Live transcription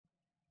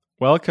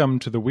Welcome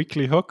to the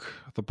Weekly Hook,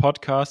 the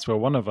podcast where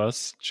one of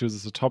us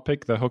chooses a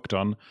topic they're hooked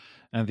on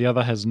and the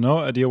other has no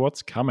idea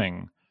what's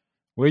coming.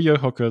 We're your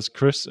hookers,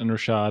 Chris and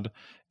Rashad,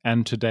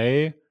 and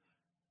today,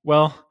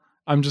 well,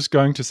 I'm just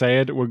going to say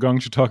it, we're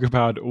going to talk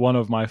about one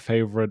of my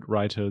favorite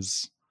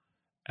writers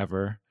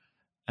ever.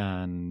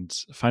 And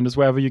find us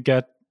wherever you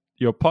get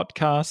your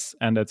podcasts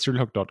and at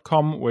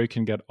serialhook.com where you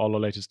can get all the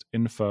latest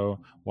info.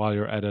 While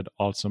you're at it,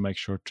 also make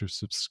sure to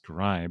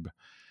subscribe.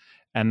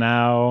 And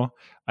now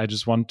I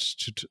just want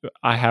to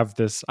I have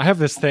this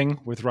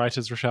thing with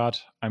writers, Rashad.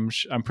 I'm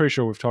pretty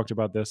sure we've talked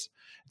about this.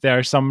 There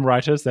are some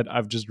writers that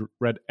I've just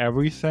read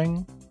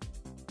everything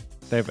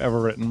they've ever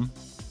written,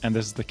 and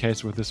this is the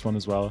case with this one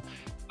as well.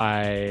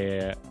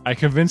 I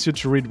convince you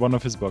to read one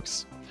of his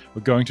books.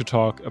 We're going to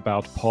talk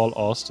about Paul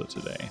Auster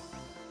today.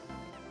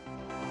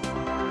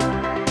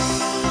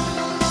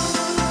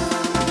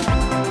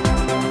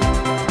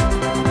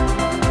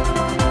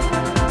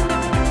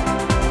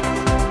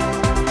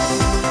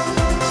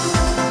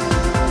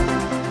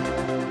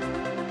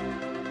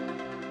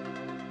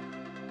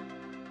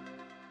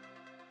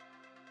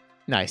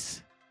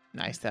 Nice.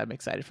 I'm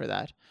excited for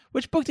that.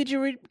 Which book did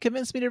you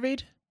convince me to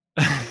read?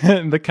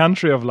 The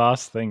Country of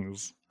Last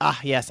Things.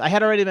 Yes. I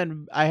had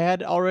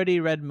already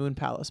read Moon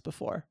Palace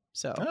before.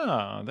 So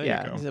there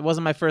you go. It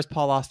wasn't my first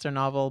Paul Auster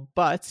novel,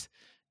 but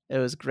it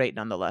was great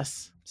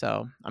nonetheless.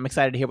 So I'm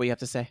excited to hear what you have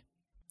to say.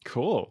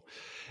 Cool.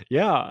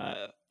 Yeah.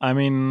 I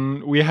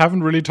mean, we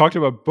haven't really talked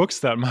about books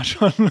that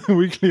much on the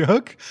Weekly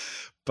Hook,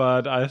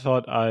 but I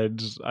thought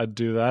I'd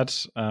do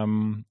that.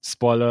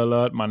 Spoiler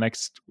alert, my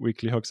next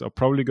Weekly Hooks are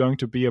probably going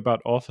to be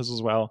about authors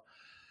as well.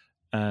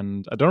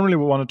 And I don't really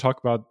want to talk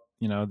about,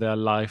 their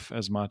life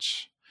as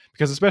much.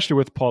 Because especially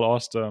with Paul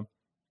Auster,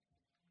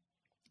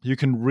 you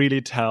can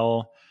really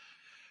tell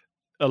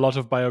a lot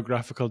of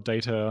biographical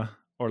data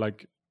or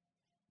like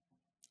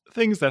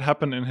things that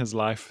happen in his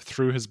life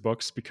through his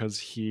books, because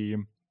he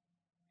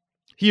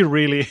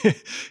really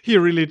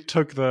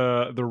took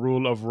the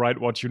rule of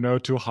write what you know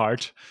to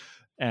heart.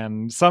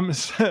 And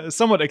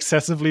somewhat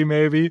excessively,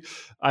 maybe.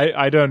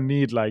 I don't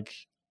need like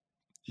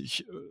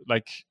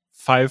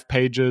 5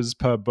 pages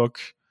per book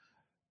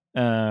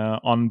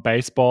on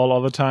baseball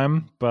all the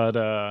time, but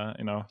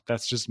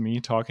that's just me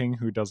talking,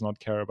 who does not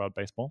care about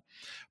baseball.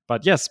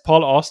 But yes,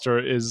 Paul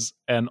Auster is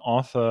an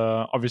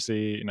author,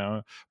 obviously,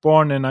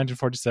 born in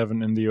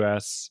 1947 in the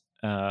US,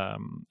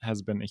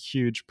 has been a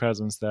huge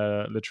presence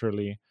there,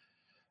 literally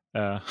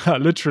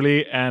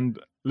and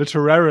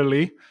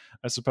literarily,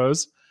 I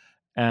suppose.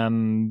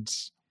 And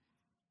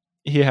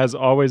he has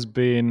always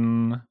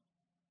been,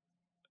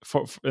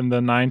 in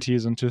the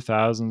 90s and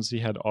 2000s, he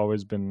had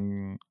always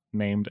been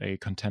named a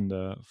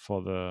contender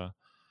for the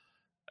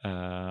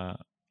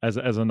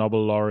as a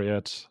Nobel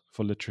laureate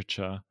for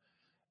literature.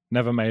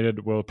 Never made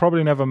it, will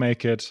probably never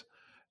make it.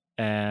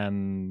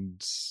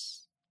 And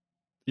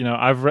he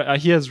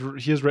has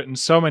written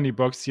so many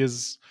books. He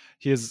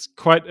is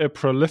quite a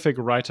prolific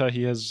writer.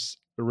 He has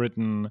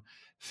written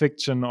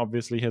fiction,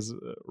 obviously. He has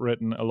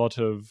written a lot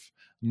of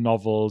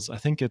novels. I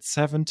think it's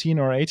 17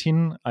 or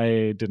 18.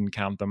 I didn't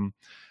count them,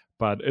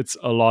 but it's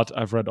a lot.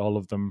 I've read all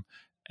of them.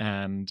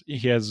 And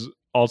he has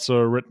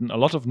also written a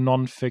lot of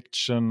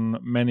non-fiction,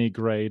 many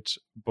great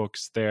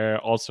books there.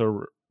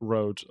 Also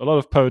wrote a lot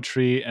of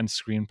poetry and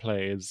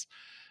screenplays.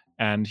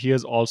 And he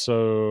is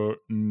also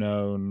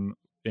known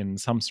in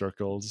some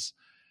circles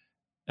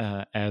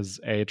as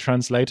a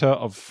translator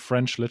of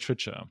French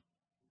literature.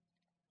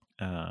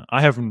 I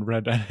haven't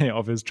read any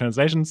of his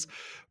translations,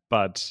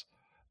 but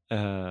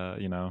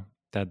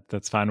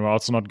that's fine. We're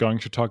also not going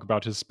to talk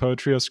about his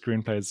poetry or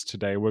screenplays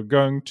today. We're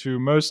going to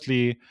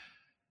mostly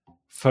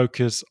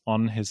focus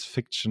on his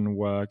fiction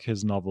work,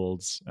 his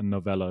novels and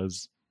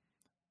novellas.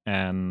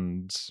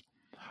 And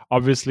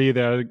obviously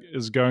there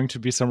is going to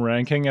be some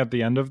ranking at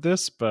the end of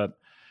this, but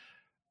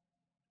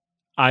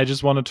I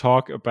just want to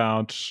talk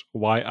about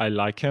why I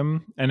like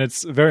him. And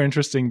it's very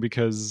interesting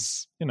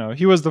because,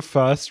 he was the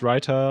first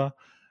writer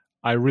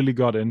I really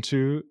got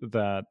into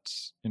that,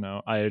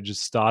 I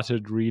just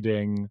started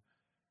reading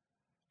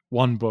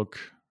one book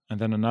and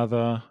then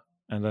another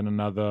and then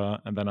another.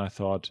 And then I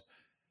thought,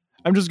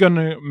 I'm just going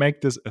to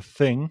make this a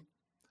thing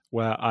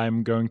where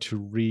I'm going to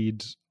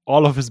read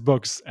all of his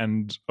books.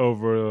 And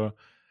over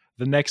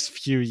the next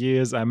few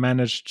years, I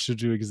managed to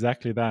do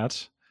exactly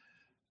that.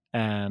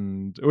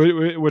 And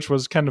which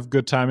was kind of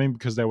good timing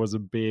because there was a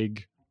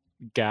big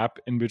gap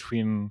in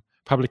between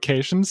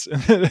publications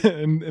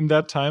in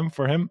that time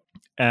for him.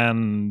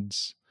 And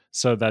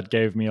so that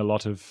gave me a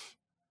lot of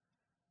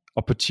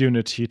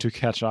opportunity to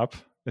catch up,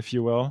 if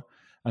you will,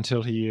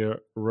 until he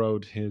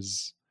wrote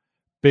his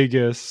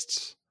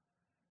biggest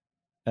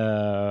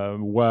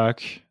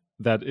work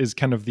that is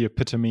kind of the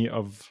epitome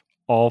of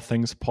all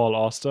things Paul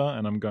Auster.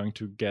 And I'm going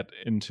to get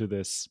into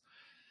this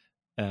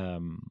at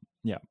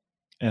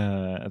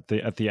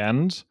the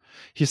end.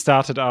 He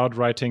started out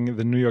writing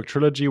the New York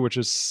Trilogy, which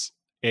is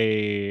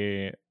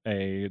a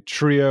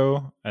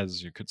trio,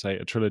 as you could say,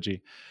 a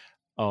trilogy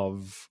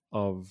of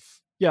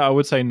I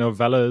would say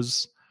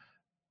novellas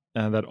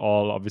that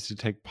all obviously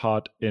take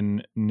part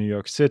in New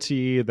York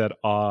City, that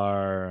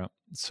are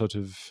sort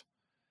of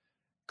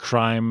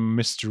crime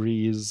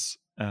mysteries,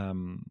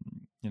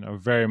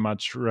 very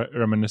much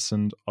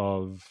reminiscent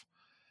of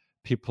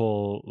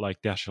people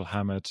like Dashiell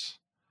Hammett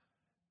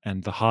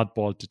and the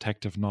hardboiled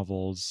detective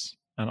novels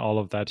and all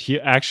of that. He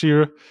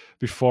actually,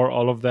 before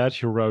all of that,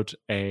 he wrote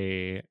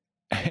a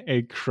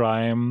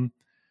crime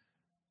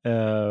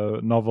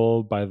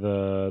novel by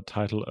the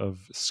title of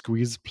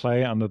Squeeze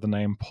Play under the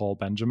name Paul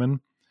Benjamin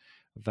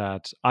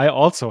that I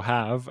also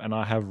have and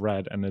I have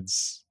read, and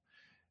it's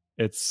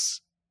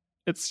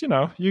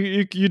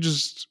you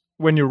just,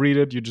 when you read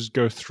it, you just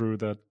go through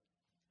that.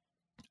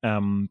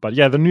 But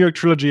yeah, the New York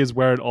trilogy is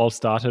where it all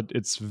started.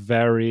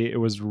 It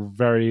was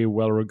very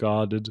well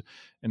regarded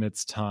in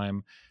its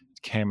time.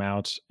 It came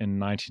out in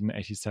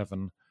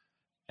 1987,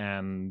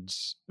 and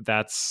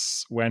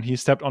that's when he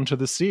stepped onto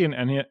the scene.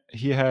 And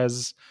he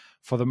has,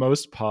 for the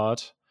most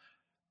part,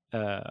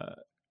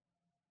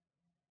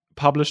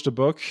 published a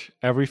book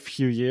every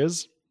few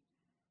years.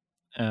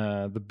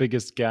 The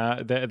biggest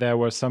gap, there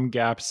were some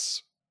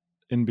gaps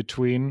in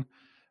between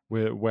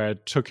where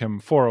it took him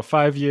 4 or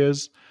 5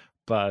 years,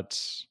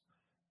 but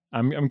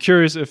I'm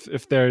curious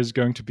if there is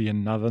going to be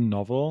another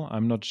novel.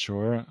 I'm not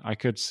sure. I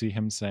could see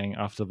him saying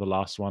after the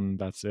last one,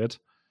 that's it.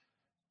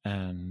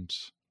 And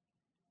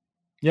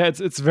yeah,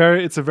 it's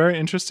a very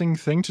interesting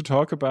thing to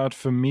talk about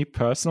for me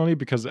personally,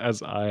 because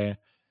as I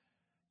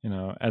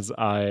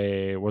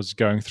was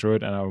going through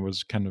it and I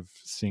was kind of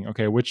seeing,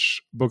 okay,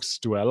 which books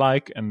do I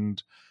like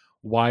and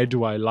why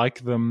do I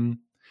like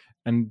them?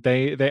 And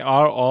they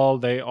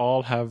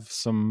all have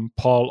some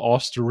Paul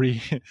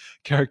Austery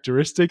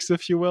characteristics,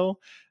 if you will,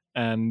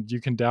 and you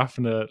can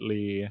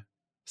definitely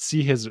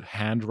see his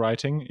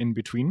handwriting in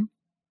between,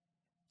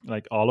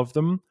 like all of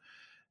them.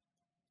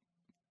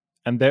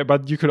 And there,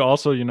 but you could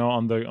also,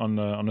 on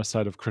the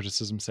side of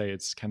criticism, say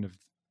it's kind of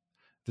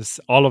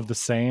this all of the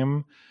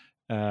same,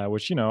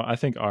 which I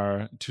think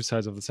are two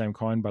sides of the same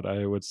coin. But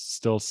I would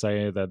still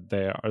say that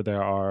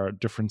there are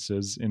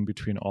differences in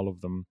between all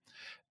of them.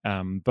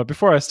 But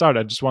before I start,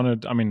 I just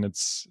wanted,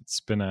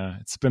 it's been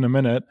a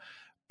minute,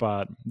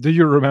 but do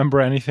you remember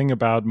anything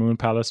about Moon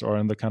Palace or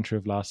In the Country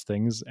of Last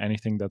Things?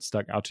 Anything that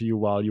stuck out to you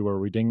while you were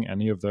reading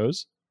any of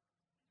those?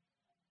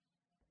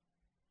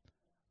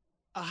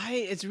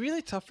 It's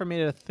really tough for me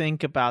to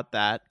think about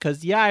that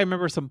because I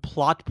remember some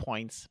plot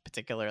points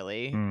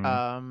particularly.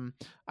 Mm.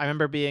 I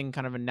remember being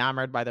kind of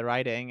enamored by the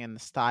writing and the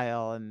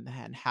style and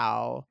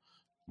how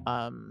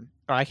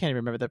or I can't even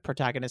remember the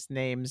protagonist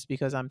names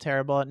because I'm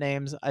terrible at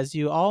names, as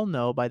you all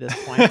know by this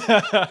point.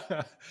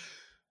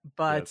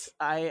 But Yes.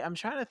 I'm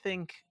trying to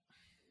think.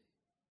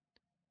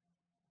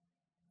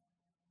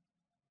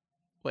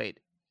 Wait,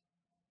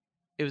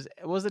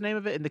 what was the name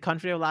of it? In the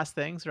Country of Last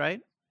Things,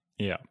 right?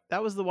 Yeah.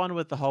 That was the one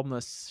with the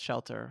homeless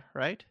shelter,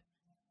 right?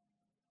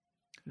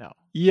 No.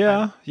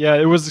 Yeah.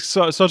 It was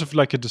sort of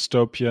like a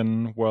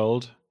dystopian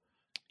world.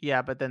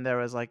 Yeah, but then there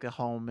was like a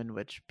home in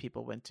which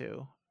people went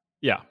to.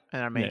 Yeah.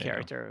 And our main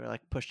character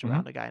like pushed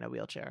around a guy in a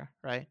wheelchair,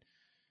 right?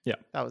 Yeah.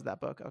 That was that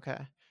book. Okay.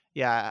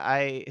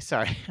 Yeah,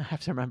 sorry, I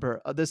have to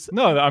remember this.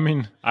 No,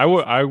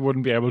 I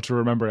wouldn't be able to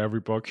remember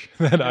every book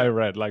that I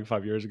read like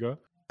 5 years ago.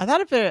 I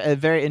thought it a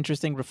very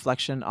interesting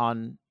reflection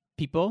on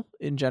people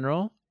in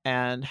general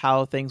and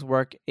how things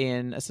work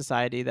in a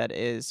society that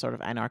is sort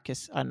of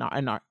anarchist,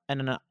 wow,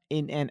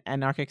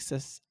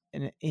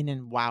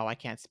 I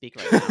can't speak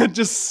right now.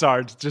 just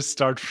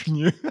start from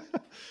you.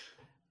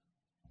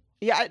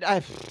 Yeah,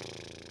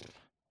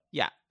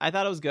 I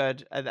thought it was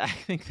good. I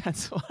think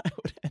that's what I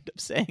would end up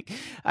saying.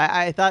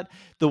 I thought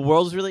the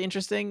world was really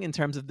interesting in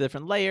terms of the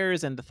different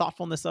layers and the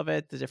thoughtfulness of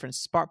it, the different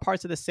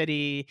parts of the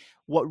city.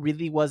 What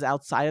really was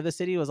outside of the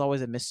city was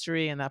always a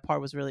mystery, and that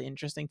part was really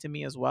interesting to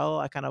me as well.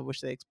 I kind of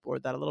wish they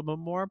explored that a little bit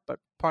more, but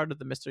part of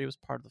the mystery was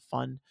part of the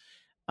fun.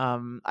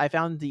 I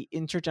found the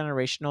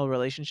intergenerational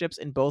relationships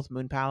in both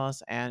Moon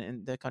Palace and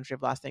in the Country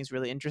of Last Things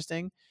really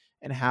interesting,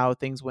 and how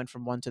things went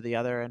from one to the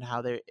other and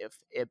how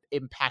it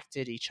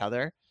impacted each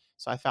other.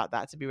 So I found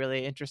that to be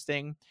really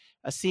interesting.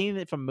 A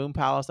scene from Moon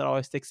Palace that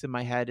always sticks in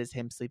my head is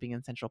him sleeping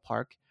in Central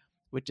Park,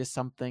 which is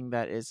something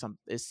that is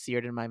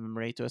seared in my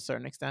memory to a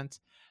certain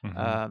extent.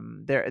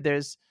 Mm-hmm.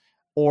 There's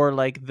or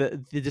like the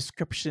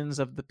descriptions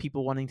of the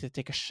people wanting to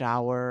take a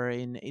shower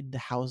in the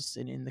house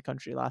in the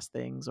Country of Last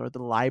Things, or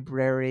the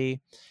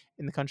library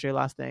in the Country of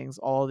Last Things.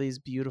 All these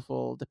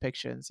beautiful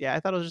depictions. Yeah, I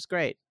thought it was just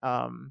great.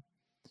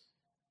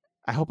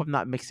 I hope I'm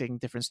not mixing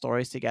different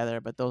stories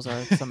together, but those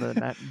are some of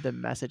the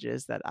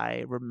messages that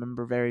I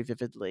remember very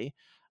vividly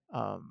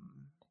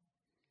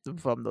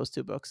from those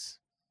two books.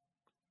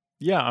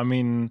 Yeah,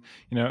 in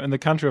the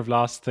Country of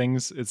Last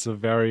Things, it's a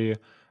very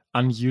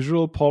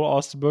unusual Paul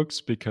Auster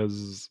books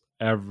because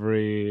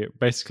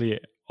basically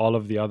all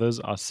of the others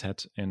are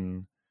set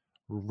in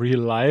real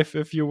life,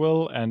 if you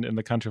will, and in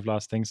the Country of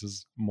Last Things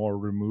is more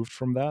removed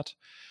from that.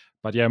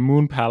 But yeah,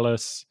 Moon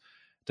Palace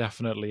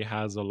definitely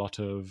has a lot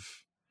of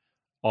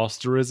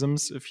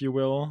Austerisms, if you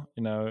will.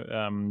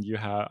 You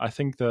have, I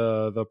think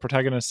the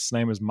protagonist's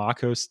name is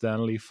Marco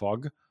Stanley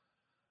Fogg,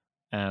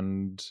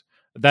 and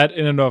that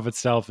in and of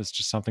itself is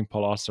just something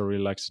Paul Auster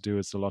really likes to do.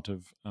 It's a lot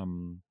of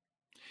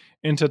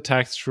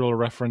intertextual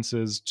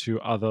references to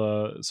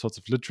other sorts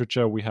of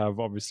literature. We have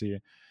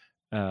obviously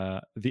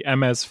the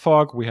MS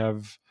Fogg, we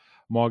have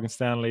Morgan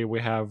Stanley, we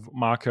have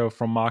Marco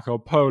from Marco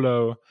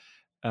Polo,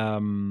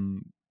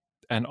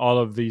 and all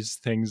of these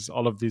things,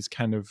 all of these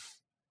kind of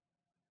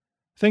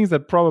things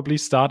that probably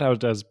start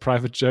out as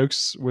private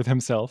jokes with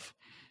himself,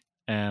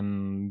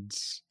 and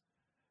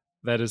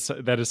that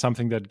is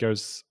something that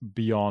goes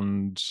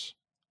beyond,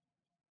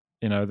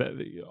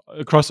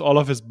 across all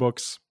of his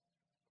books,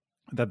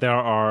 that there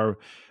are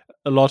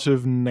a lot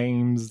of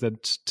names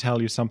that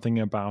tell you something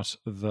about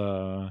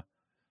the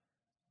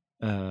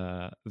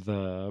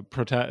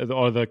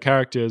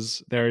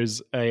characters. There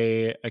is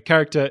a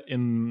character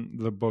in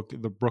the book,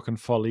 The Broken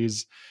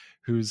Follies,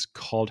 who's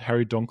called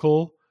Harry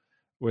Dunkel,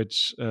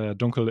 which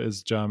Dunkel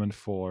is German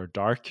for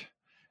dark,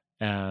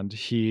 and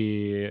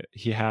he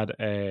had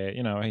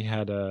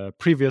a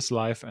previous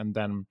life and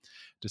then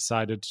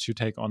decided to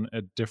take on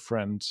a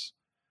different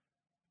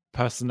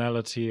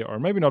personality, or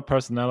maybe not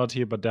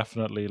personality, but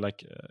definitely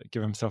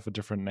give himself a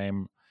different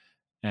name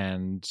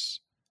and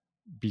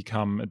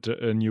become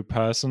a new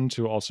person,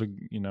 to also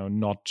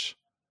not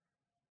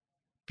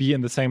be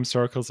in the same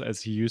circles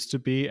as he used to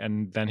be.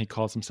 And then he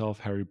calls himself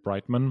Harry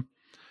Brightman,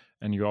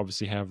 and you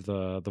obviously have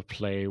the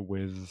play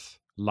with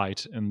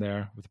light in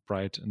there, with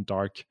bright and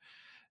dark,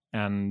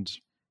 and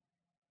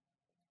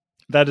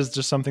that is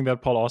just something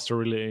that Paul Auster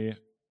really,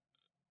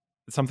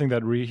 something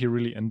that he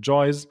really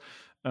enjoys.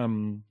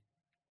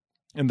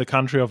 In The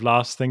Country of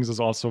Last Things is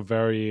also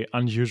very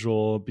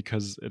unusual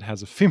because it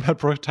has a female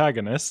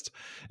protagonist.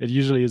 It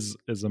usually is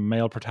a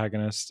male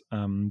protagonist.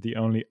 The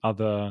only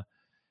other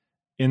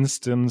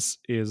instance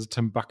is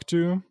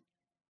Timbuktu,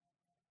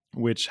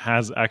 which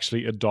has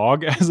actually a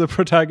dog as a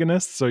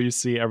protagonist. So you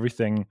see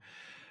everything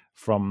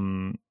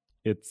from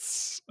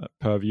its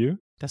purview.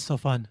 That's so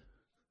fun.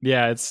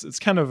 Yeah, it's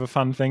kind of a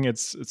fun thing.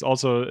 It's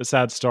also a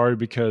sad story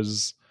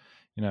because,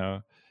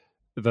 the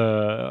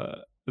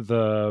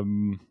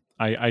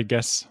I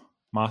guess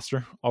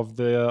master of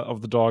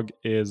the dog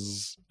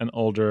is an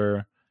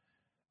older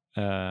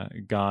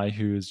guy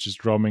who's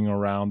just roaming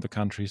around the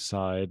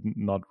countryside,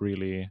 not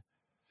really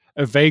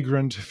a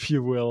vagrant, if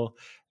you will,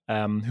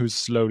 who's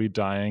slowly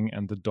dying,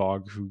 and the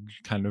dog, who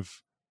kind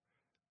of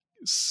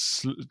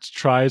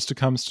tries to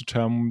come to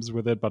terms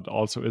with it, but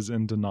also is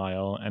in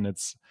denial. And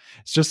it's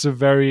just a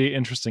very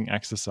interesting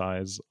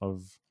exercise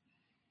of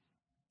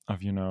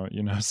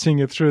seeing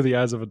it through the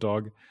eyes of a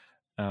dog.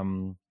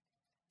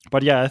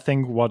 But yeah, I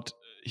think what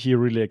he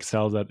really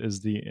excels at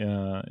is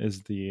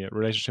the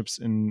relationships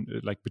in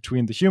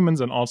between the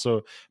humans, and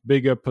also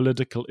bigger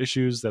political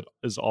issues. That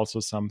is also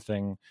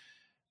something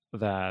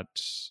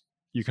that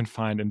you can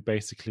find in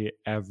basically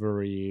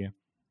every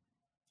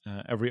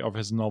of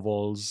his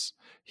novels.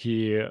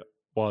 He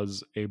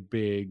was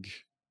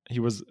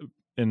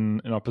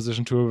in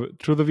opposition to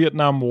the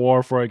Vietnam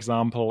War, for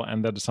example,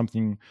 and that is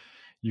something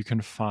you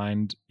can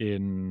find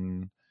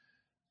in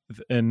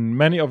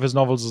many of his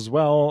novels as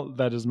well.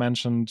 That is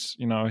mentioned.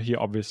 He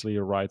obviously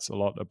writes a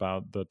lot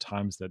about the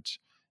times that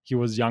he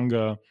was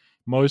younger.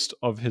 Most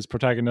of his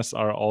protagonists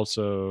are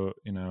also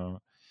in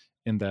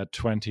their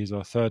 20s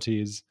or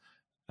 30s,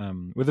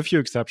 with a few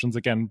exceptions.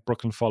 Again,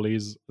 Brooklyn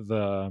Follies,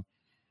 the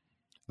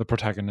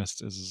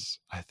protagonist is,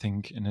 I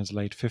think, in his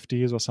late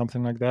 50s or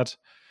something like that.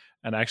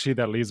 And actually,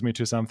 that leads me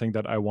to something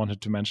that I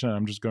wanted to mention.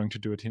 I'm just going to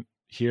do it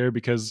here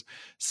because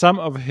some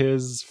of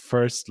his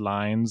first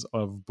lines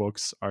of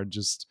books are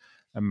just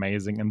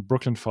amazing. And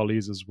Brooklyn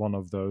Follies is one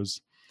of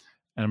those.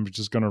 And I'm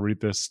just going to read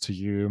this to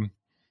you.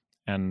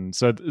 And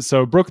so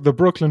the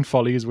Brooklyn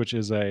Follies, which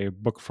is a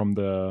book from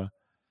the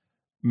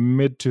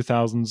mid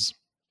 2000s,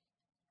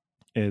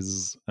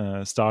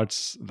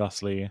 starts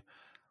thusly: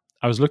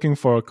 I was looking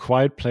for a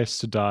quiet place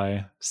to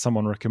die.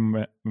 Someone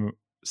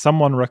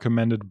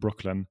recommended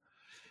Brooklyn.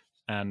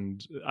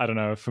 And I don't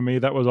know, for me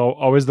that was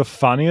always the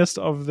funniest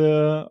of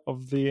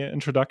the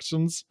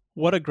introductions.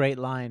 What a great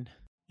line.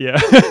 Yeah.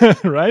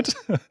 Right.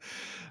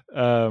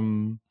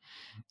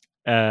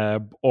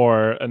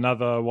 Or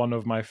another one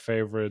of my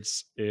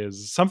favorites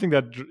is something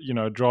that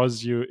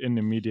draws you in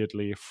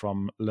immediately,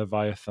 from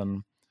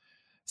Leviathan.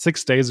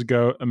 6 days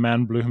ago, a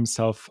man blew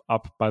himself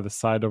up by the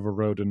side of a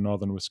road in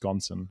northern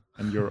Wisconsin.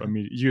 And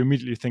you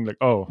immediately think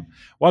oh,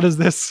 what is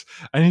this?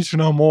 I need to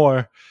know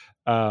more.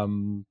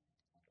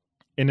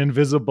 In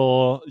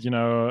Invisible,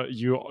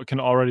 you can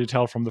already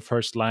tell from the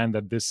first line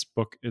that this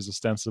book is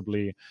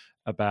ostensibly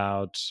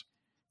about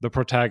the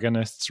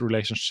protagonist's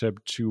relationship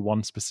to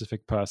one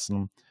specific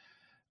person,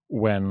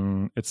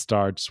 when it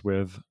starts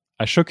with,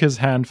 I shook his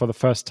hand for the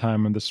first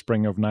time in the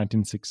spring of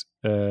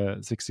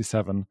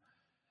 1967.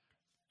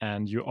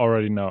 And you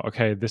already know,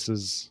 okay, this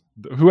is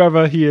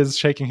whoever he is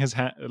shaking his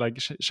hand,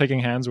 shaking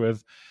hands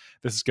with,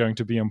 this is going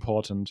to be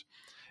important.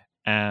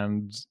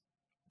 And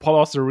Paul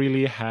Auster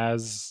really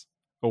has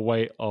a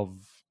way of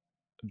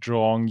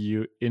drawing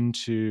you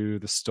into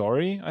the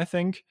story, I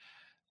think.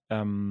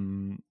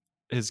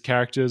 His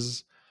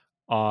characters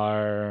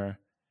are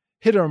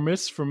hit or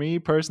miss for me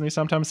personally.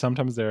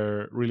 Sometimes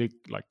they're really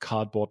like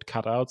cardboard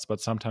cutouts,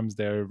 but sometimes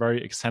they're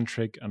very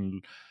eccentric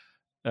and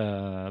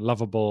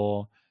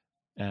lovable.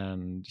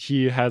 And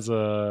he has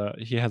a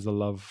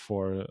love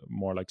for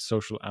more like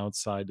social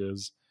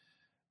outsiders,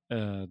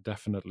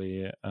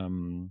 definitely.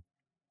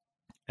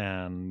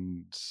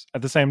 And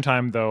at the same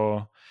time,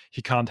 though,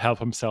 he can't help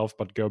himself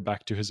but go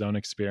back to his own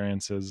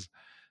experiences.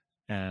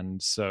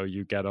 And so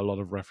you get a lot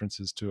of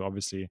references to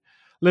obviously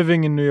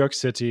living in New York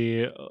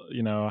City,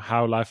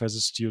 how life as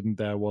a student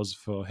there was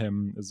for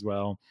him as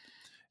well.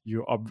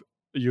 You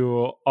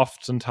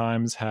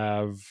oftentimes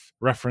have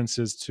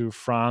references to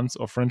France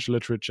or French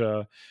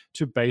literature,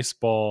 to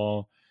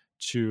baseball,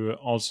 to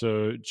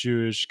also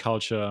Jewish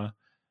culture,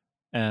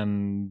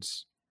 and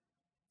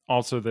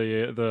also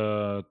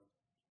the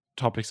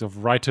topics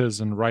of writers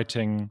and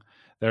writing.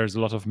 There's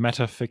a lot of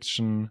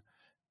metafiction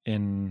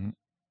in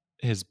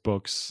his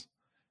books.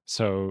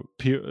 So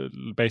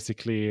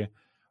basically,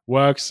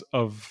 works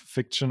of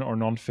fiction or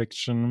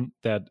nonfiction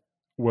that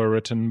were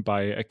written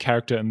by a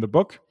character in the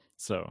book.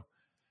 So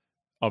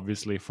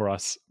obviously for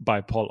us, by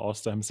Paul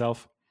Auster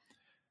himself.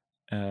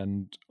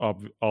 And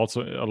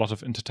also a lot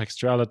of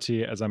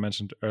intertextuality, as I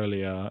mentioned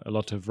earlier, a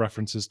lot of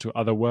references to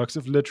other works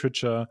of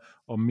literature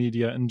or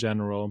media in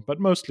general, but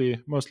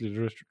mostly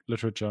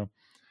literature.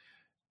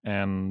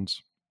 And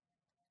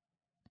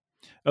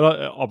a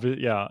lot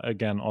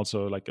again,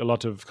 also like a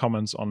lot of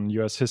comments on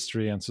US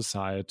history and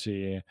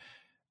society,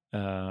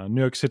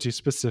 New York City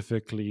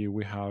specifically.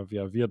 We have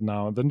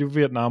Vietnam, the new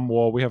Vietnam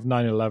War, we have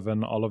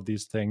 9/11, all of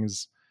these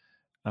things.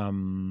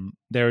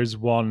 There is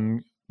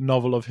one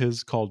novel of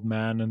his called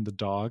Man and the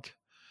Dog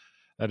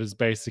that is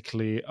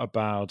basically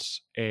about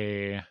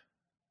a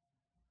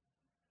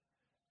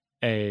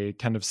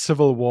kind of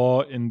civil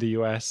war in the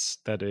US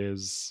that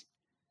is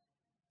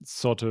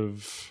sort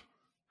of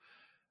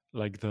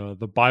like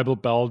the Bible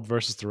Belt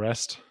versus the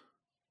rest,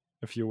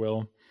 if you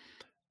will.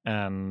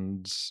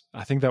 And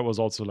I think that was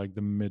also like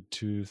the mid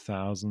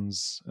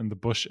 2000s in the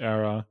Bush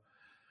era.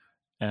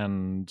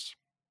 And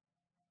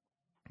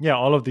yeah,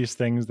 all of these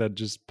things that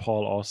just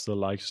Paul Auster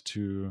likes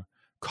to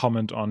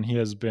comment on. He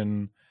has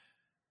been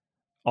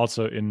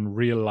also in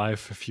real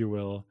life, if you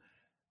will,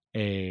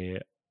 a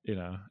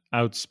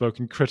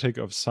outspoken critic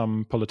of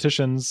some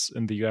politicians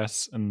in the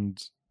US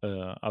and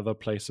other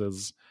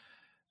places.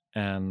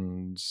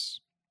 And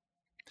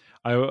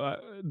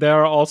there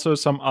are also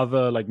some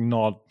other, like,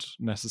 not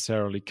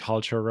necessarily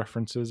culture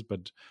references,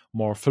 but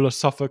more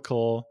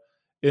philosophical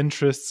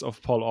interests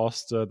of Paul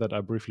Auster that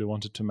I briefly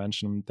wanted to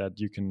mention that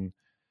you can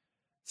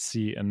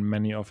see in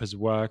many of his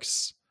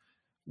works.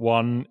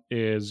 One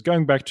is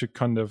going back to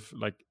kind of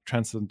like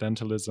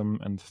transcendentalism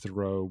and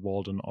Thoreau,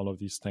 Walden, all of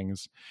these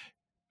things.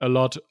 A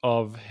lot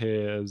of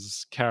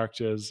his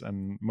characters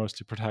and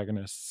mostly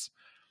protagonists,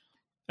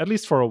 at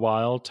least for a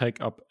while,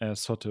 take up a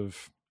sort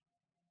of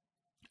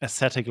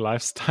ascetic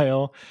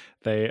lifestyle.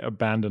 They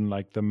abandon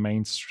like the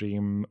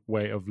mainstream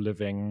way of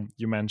living.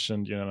 You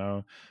mentioned,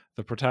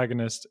 the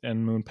protagonist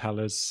in Moon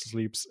Palace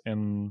sleeps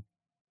in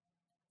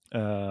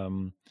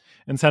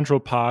Central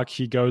Park.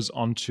 He goes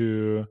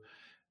onto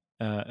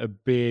a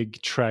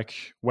big trek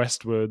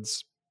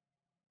westwards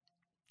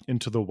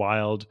into the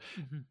wild.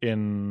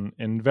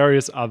 In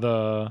various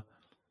other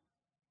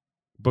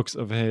books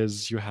of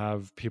his, you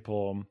have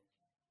people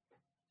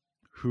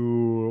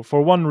who,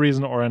 for one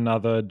reason or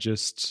another,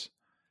 just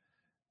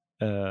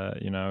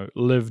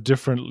live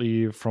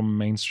differently from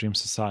mainstream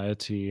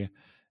society.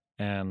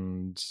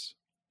 And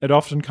it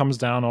often comes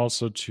down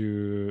also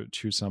to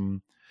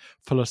some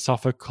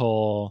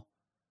philosophical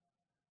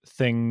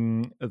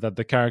thing that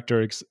the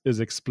character is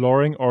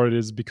exploring, or it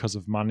is because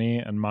of money.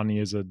 And money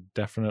is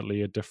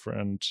definitely a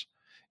different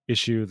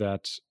issue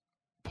that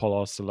Paul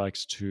Auster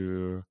likes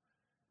to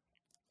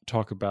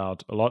talk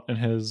about a lot in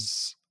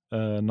his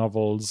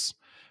novels,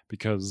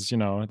 because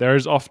there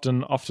is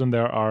often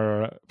there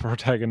are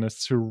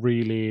protagonists who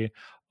really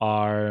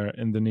are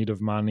in the need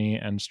of money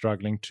and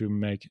struggling to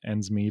make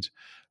ends meet,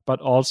 but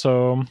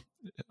also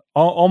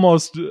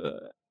almost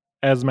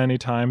as many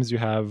times you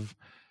have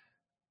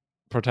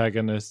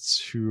protagonists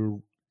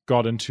who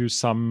got into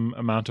some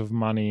amount of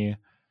money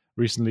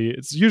recently.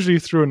 It's usually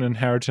through an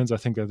inheritance. I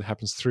think that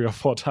happens 3 or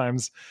 4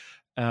 times.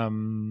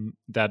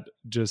 That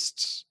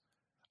just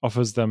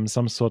offers them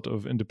some sort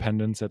of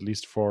independence, at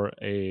least for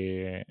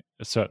a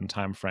certain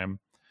time frame.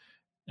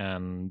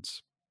 And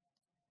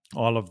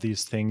all of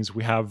these things,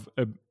 we have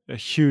a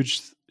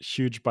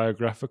huge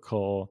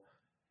biographical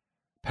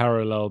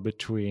parallel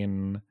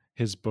between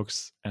his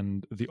books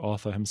and the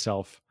author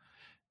himself,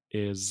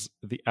 is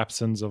the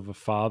absence of a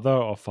father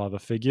or father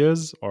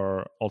figures,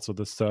 or also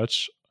the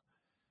search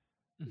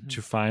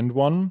to find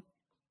one,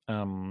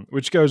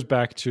 which goes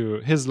back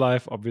to his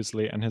life,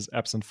 obviously, and his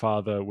absent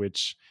father,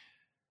 which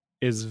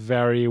is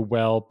very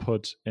well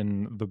put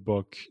in the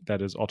book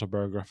that is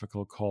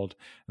autobiographical called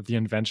The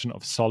Invention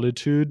of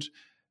Solitude,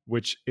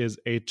 which is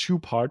a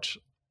 2-part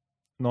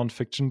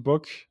nonfiction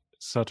book,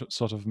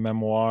 sort of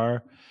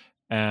memoir.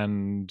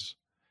 And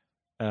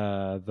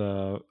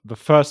the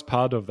first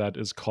part of that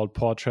is called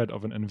Portrait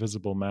of an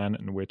Invisible Man,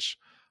 in which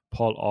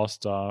Paul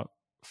Auster,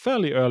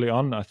 fairly early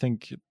on, I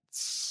think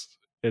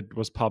it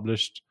was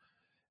published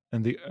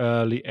in the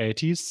early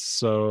 80s,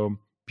 so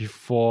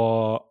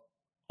before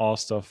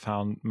Auster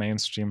found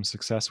mainstream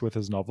success with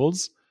his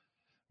novels,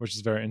 which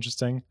is very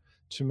interesting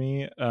to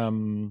me,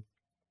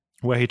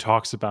 where he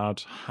talks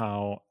about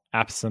how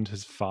absent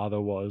his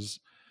father was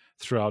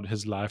throughout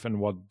his life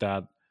and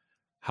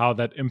how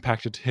that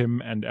impacted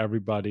him and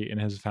everybody in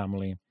his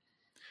family.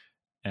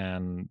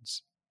 And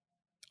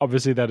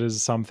obviously that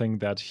is something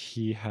that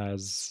he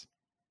has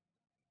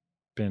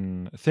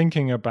been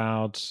thinking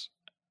about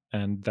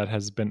and that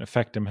has been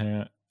affecting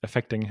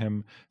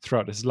him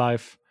throughout his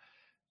life.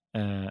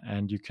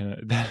 And you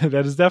can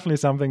that is definitely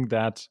something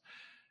that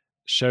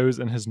shows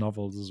in his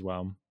novels as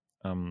well.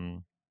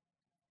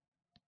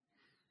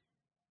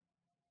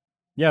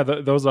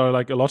 Those are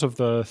like a lot of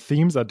the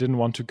themes. I didn't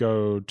want to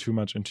go too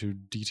much into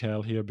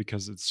detail here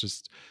because it's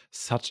just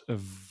such a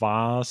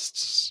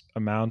vast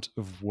amount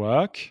of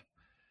work,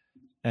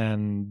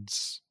 and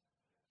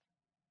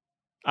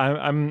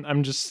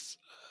I'm just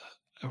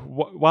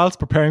whilst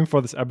preparing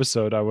for this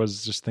episode, I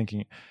was just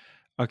thinking,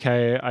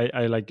 okay,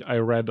 I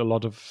read a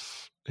lot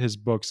of his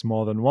books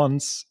more than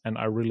once, and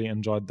I really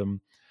enjoyed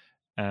them.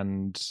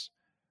 And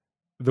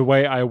the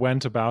way I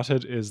went about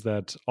it is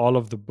that all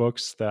of the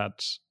books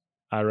that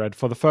I read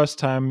for the first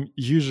time,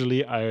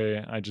 usually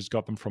I just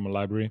got them from a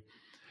library,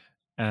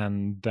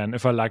 and then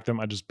if I liked them,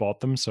 I just bought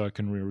them so I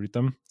can reread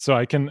them. So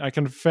I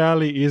can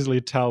fairly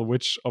easily tell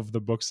which of the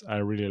books I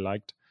really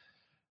liked,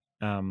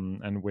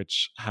 and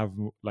which have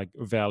like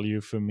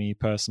value for me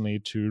personally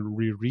to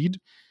reread.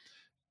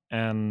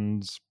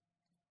 And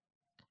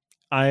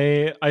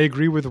I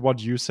agree with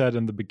what you said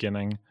in the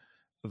beginning,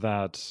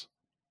 that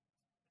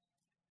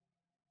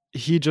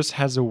he just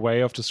has a way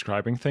of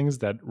describing things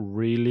that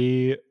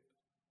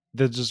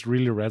just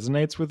really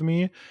resonates with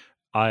me.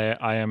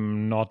 I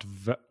am not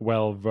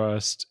well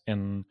versed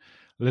in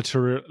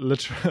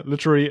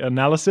literary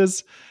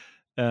analysis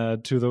to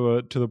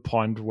the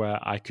point where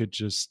I could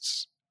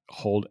just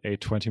hold a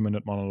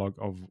 20-minute monologue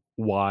of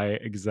why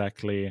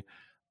exactly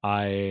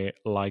I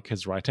like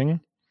his writing.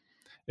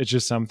 It's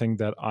just something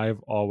that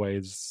I've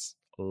always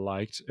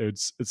liked.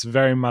 It's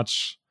very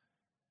much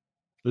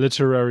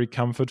literary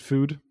comfort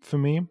food for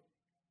me,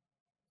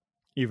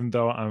 even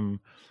though I'm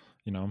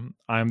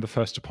the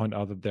first to point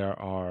out that there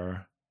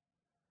are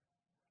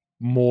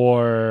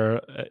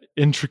more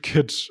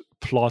intricate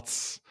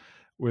plots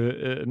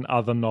in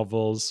other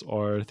novels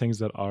or things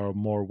that are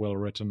more well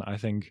written. I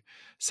think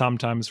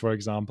sometimes, for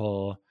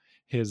example,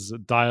 his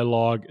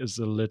dialogue is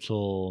a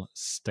little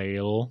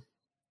stale,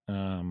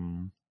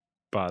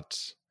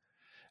 but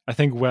I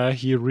think where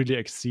he really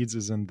exceeds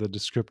is in the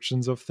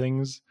descriptions of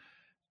things.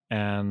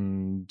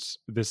 And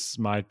this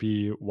might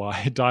be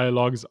why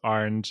dialogues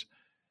aren't,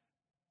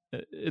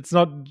 it's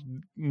not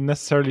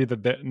necessarily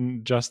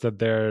that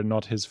they're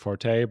not his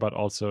forte, but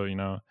also,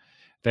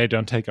 they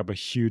don't take up a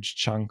huge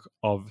chunk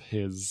of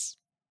his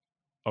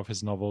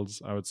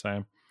novels, I would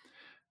say.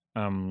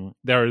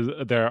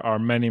 There are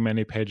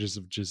many pages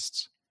of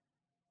just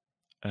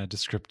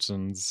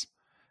descriptions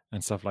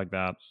and stuff like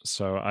that.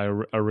 So I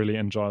really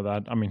enjoy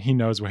that. I mean, he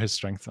knows where his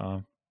strengths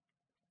are.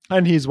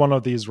 And he's one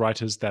of these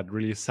writers that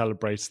really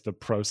celebrates the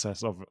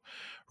process of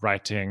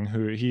writing.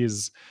 He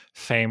is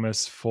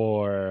famous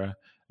for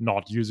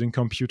not using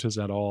computers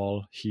at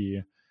all.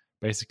 He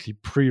basically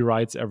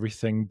pre-writes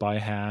everything by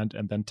hand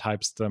and then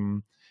types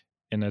them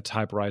in a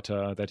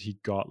typewriter that he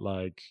got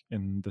like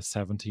in the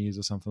 70s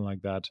or something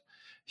like that.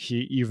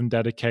 He even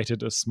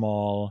dedicated a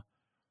small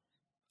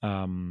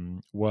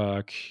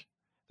work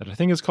that I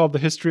think is called The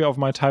History of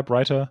My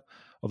Typewriter,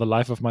 or The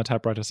Life of My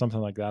Typewriter, something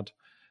like that.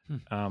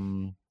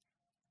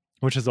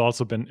 Which has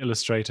also been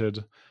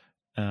illustrated.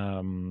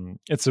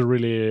 It's a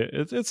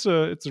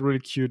really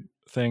cute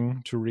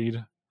thing to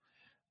read.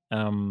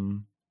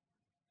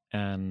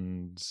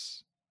 And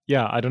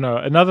yeah, I don't know.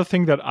 Another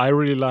thing that I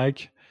really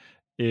like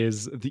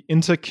is the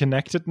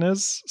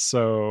interconnectedness.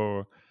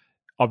 So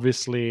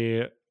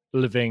obviously,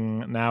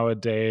 living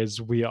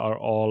nowadays, we are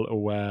all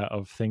aware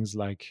of things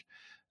like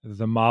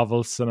the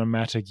Marvel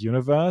Cinematic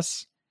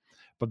Universe,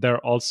 but there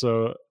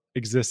also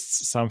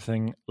exists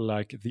something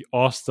like the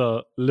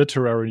Auster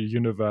literary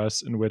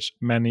universe, in which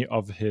many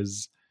of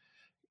his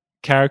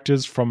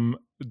characters from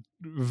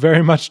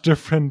very much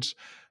different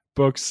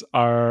books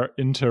are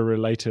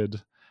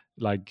interrelated.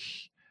 Like,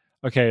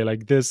 okay,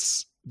 like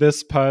this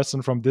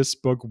person from this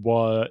book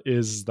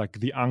is like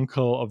the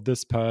uncle of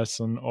this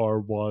person, or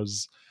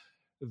was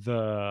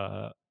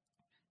the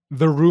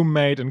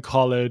roommate in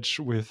college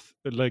with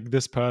like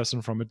this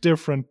person from a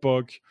different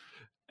book.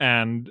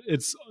 And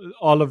it's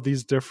all of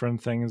these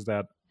different things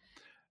that,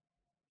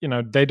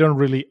 they don't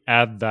really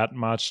add that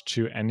much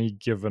to any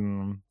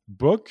given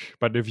book,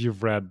 but if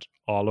you've read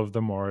all of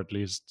them, or at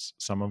least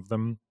some of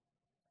them,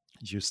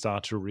 you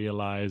start to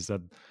realize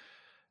that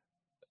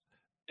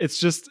it's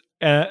just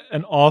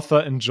an author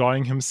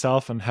enjoying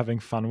himself and having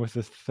fun with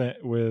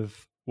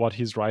with what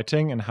he's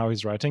writing and how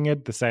he's writing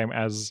it, the same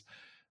as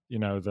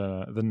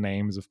the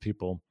names of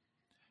people.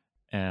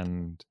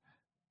 And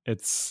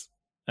it's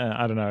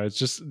I don't know, it's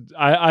just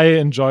I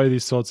enjoy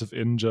these sorts of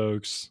in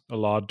jokes a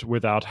lot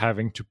without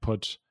having to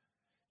put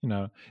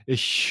a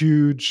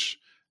huge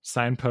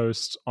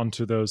signpost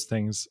onto those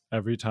things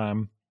every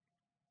time.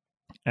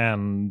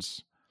 And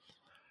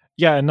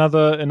yeah,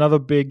 another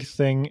big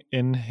thing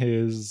in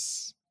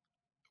his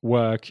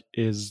work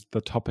is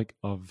the topic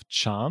of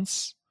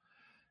chance,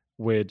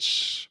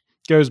 which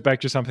goes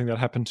back to something that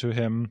happened to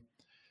him.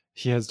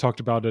 He has talked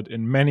about it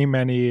in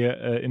many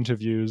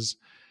interviews,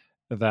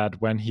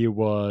 that when he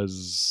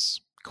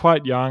was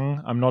quite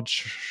young, I'm not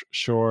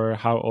sure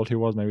how old he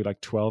was, maybe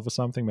like 12 or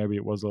something, maybe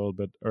it was a little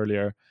bit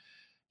earlier.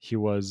 He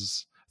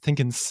was, I think,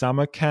 in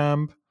summer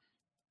camp,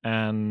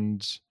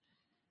 and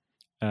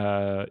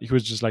he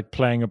was just like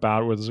playing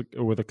about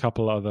with a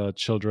couple other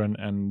children,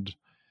 and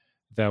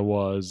there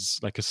was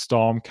like a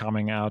storm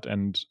coming out,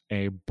 and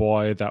a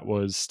boy that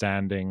was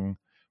standing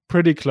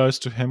pretty close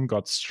to him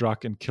got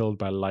struck and killed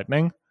by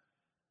lightning.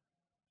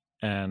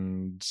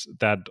 And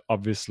that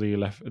obviously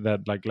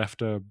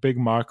left a big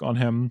mark on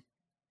him,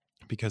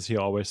 because he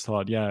always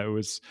thought, it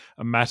was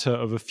a matter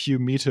of a few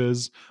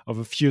meters, of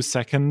a few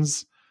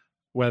seconds,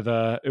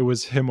 whether it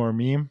was him or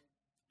me.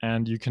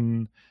 And you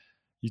can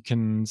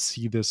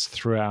see this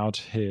throughout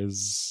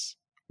his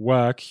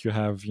work. You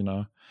have,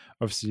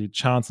 obviously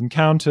chance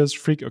encounters,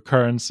 freak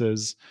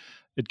occurrences.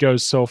 It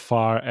goes so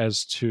far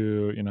as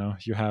to,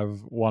 you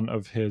have one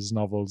of his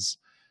novels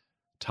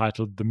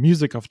titled The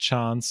Music of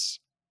Chance,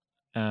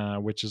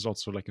 which is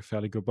also like a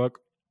fairly good book.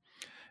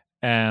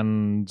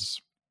 And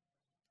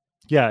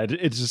yeah,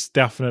 it's just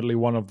definitely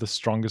one of the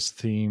strongest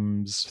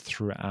themes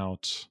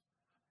throughout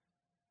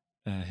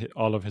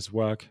all of his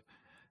work.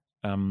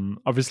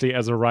 Obviously,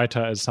 as a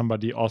writer, as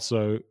somebody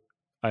also,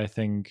 I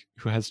think,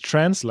 who has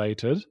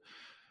translated,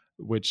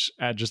 which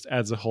just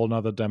adds a whole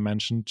nother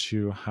dimension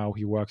to how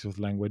he works with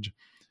language.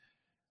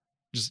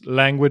 Just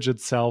language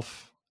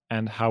itself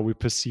and how we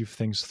perceive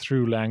things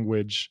through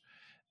language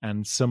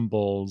and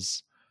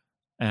symbols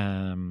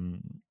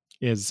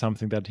is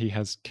something that he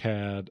has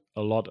cared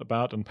a lot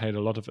about and paid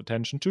a lot of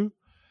attention to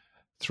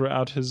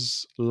throughout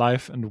his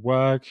life and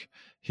work.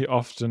 He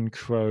often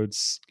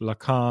quotes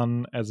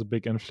Lacan as a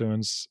big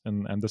influence,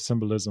 and the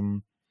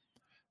symbolism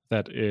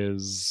that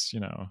is,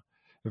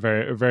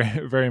 very,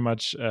 very, very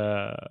much,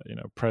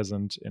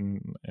 present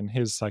in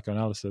his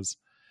psychoanalysis.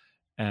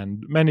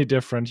 And many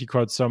different, he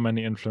quotes so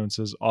many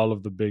influences, all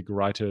of the big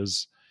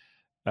writers.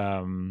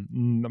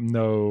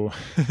 No,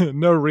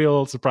 no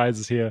real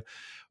surprises here,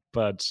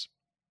 but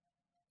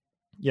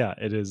yeah,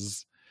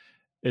 it's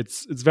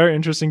very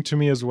interesting to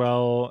me as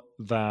well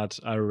that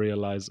I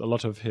realize a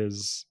lot of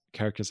his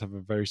characters have a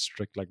very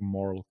strict like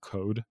moral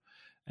code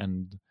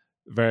and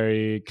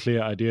very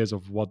clear ideas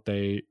of what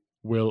they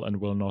will and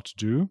will not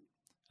do.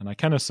 And I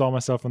kind of saw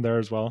myself in there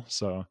as well.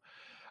 So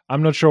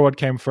I'm not sure what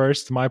came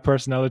first, my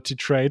personality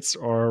traits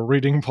or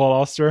reading Paul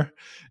Auster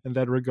in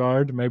that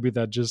regard. Maybe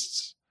that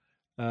just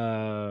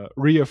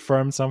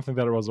reaffirmed something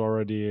that was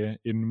already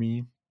in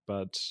me,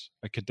 but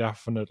I could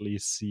definitely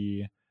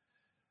see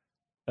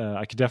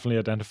I could definitely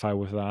identify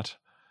with that.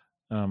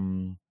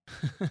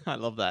 I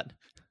love that.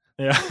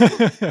 Yeah.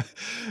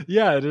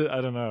 Yeah, I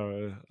don't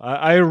know.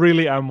 I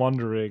really am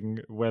wondering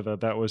whether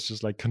that was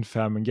just like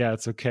confirming,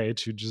 it's okay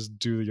to just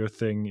do your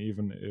thing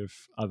even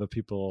if other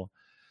people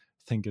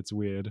think it's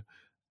weird.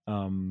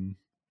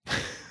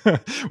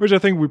 Which I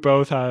think we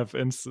both have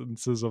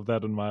instances of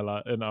that in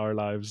our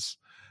lives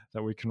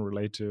that we can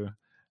relate to.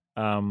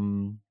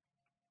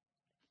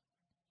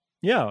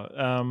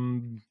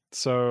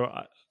 So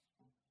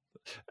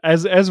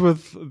as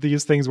with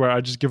these things where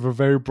I just give a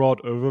very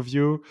broad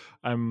overview,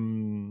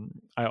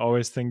 I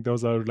always think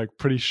those are like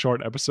pretty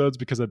short episodes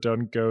because I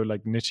don't go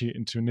like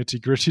into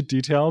nitty gritty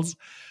details.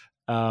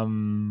 But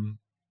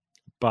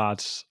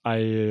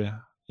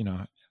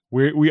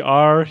we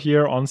are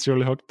here on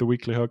Serially Hooked, the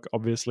weekly hook,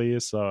 obviously,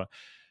 so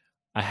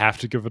I have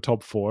to give a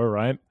top 4,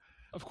 right?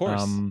 Of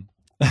course.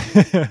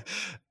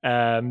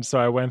 And so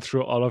I went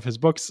through all of his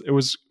books. It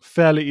was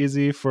fairly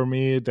easy for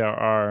me.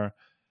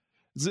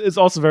 It's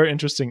also very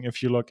interesting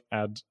if you look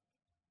at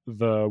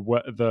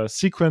the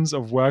sequence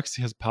of works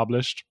he has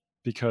published,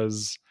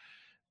 because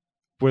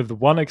with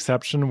one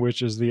exception,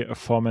 which is the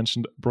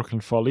aforementioned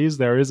Brooklyn Follies,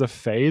 there is a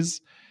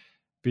phase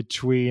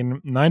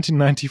between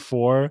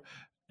 1994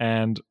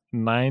 and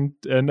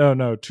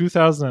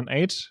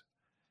 2008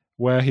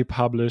 where he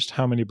published,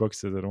 how many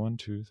books is it? 1,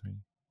 2, 3,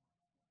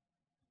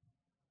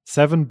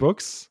 7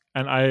 books,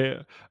 and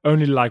I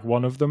only like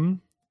one of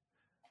them.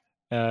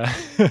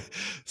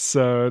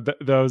 So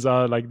those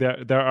are like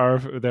there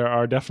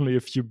are definitely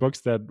a few books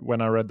that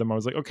when I read them I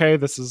was like, okay,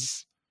 this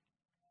is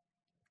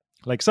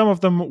like, some of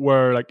them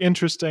were like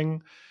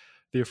interesting.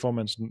 The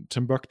aforementioned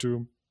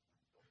Timbuktu,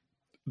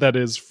 that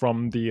is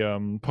from the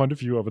point of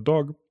view of a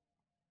dog,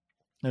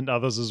 and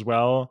others as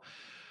well.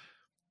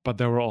 But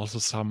there were also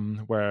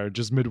some where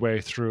just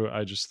midway through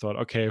I just thought,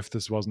 okay, if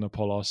this wasn't a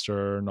Paul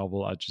Auster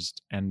novel, I'd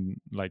just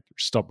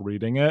stop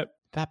reading it.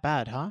 That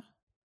bad, huh?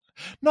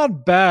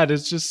 not bad.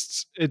 It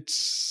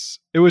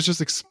was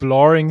just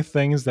exploring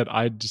things that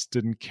I just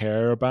didn't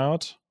care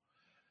about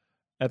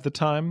at the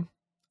time.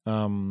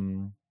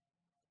 That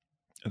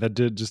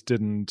just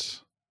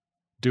didn't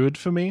do it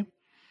for me.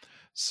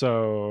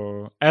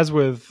 So, as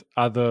with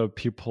other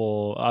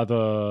people,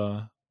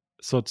 other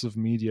sorts of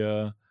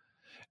media,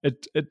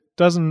 it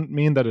doesn't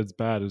mean that it's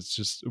bad. It's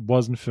just it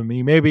wasn't for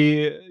me.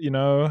 Maybe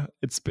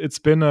it's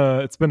been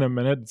a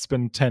minute. It's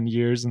been 10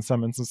 years in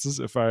some instances.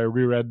 If I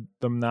reread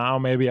them now,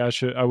 maybe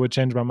I would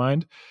change my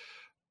mind.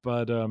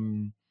 But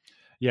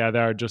yeah,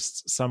 there are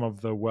just some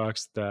of the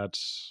works that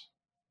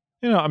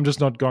I'm just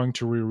not going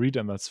to reread,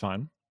 and that's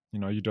fine.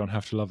 You don't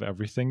have to love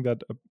everything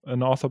that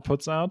an author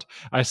puts out.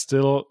 I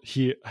still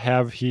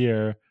have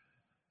here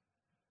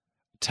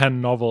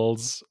 10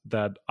 novels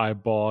that I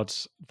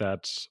bought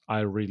that I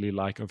really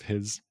like of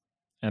his,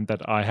 and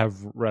that I have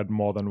read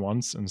more than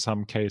once, in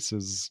some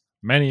cases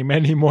many,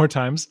 many more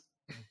times.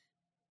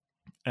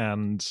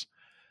 And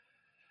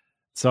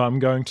so I'm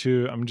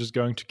just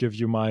going to give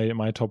you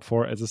my top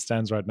 4 as it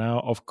stands right now.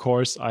 Of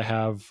course, I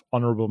have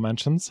honorable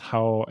mentions.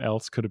 How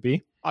else could it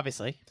be?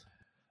 Obviously.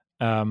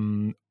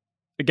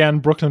 Again,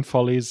 Brooklyn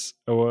Follies,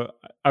 or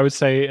I would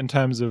say in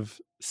terms of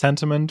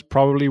sentiment,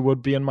 probably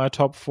would be in my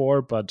top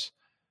 4, but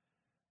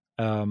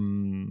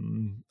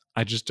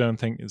I just don't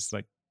think it's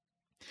like,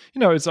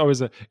 it's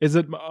always is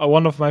it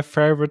one of my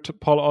favorite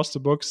Paul Auster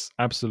books?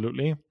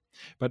 Absolutely.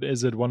 But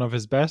is it one of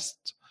his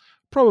best?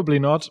 Probably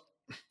not.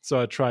 So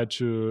I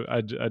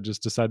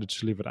just decided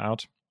to leave it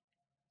out.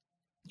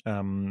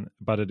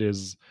 But it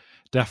is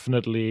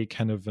definitely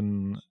kind of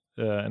an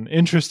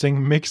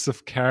interesting mix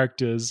of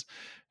characters,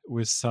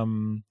 with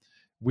some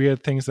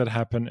weird things that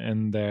happen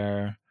in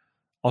there.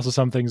 Also,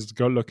 some things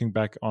looking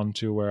back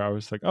onto where I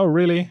was like, "Oh,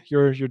 really?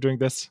 You're doing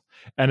this?"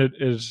 And it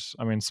is,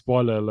 I mean,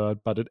 spoiler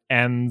alert, but it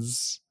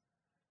ends,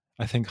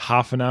 I think,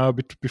 half an hour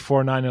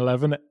before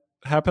 9/11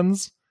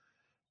 happens,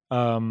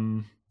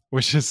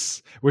 which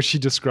he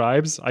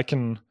describes. I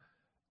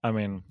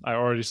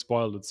already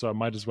spoiled it, so I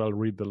might as well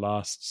read the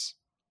last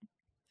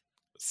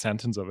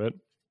sentence of it.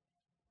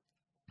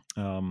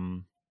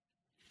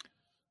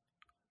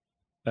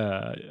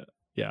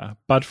 Yeah,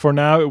 but for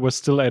now it was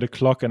still 8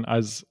 o'clock, and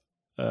one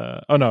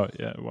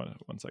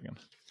second.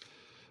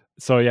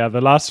 So yeah,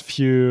 the last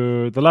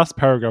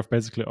paragraph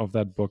basically of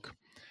that book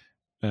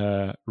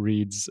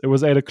reads, "It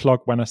was 8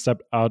 o'clock when I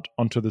stepped out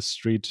onto the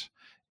street.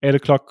 8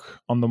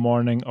 o'clock on the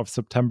morning of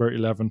September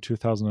 11,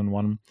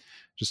 2001,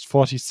 just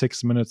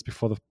 46 minutes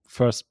before the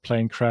first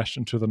plane crashed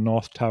into the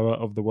North Tower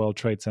of the World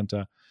Trade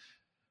Center.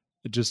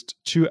 Just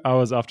 2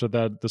 hours after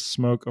that, the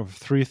smoke of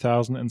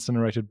 3,000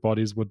 incinerated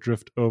bodies would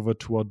drift over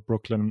toward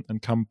Brooklyn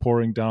and come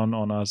pouring down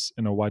on us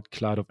in a white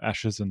cloud of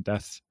ashes and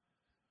death.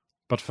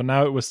 But for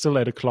now, it was still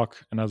 8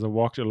 o'clock, and as I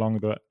walked along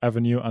the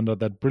avenue under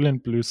that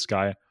brilliant blue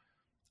sky,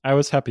 I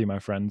was happy, my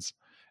friends,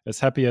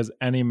 as happy as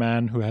any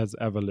man who has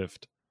ever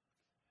lived."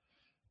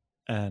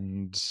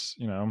 And,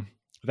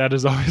 that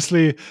is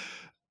obviously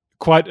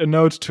quite a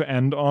note to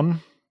end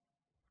on,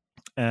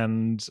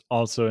 and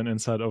also an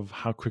insight of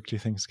how quickly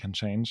things can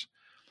change.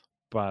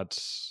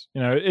 But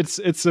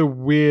it's a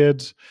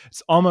weird,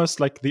 it's almost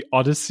like the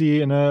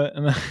Odyssey in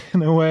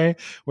a way,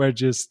 where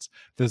just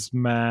this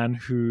man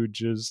who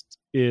just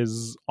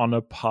is on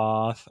a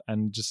path,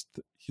 and just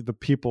the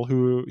people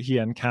who he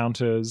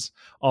encounters,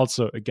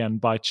 also again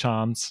by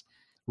chance,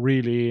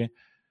 really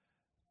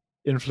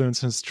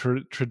influence his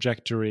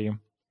trajectory.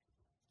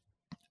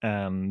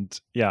 And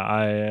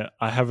yeah,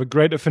 I have a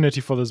great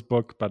affinity for this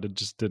book, but it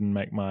just didn't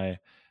make my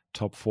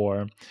top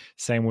 4.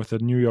 Same with the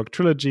New York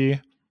trilogy,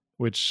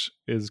 which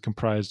is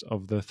comprised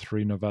of the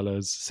 3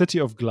 novellas City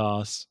of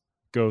Glass,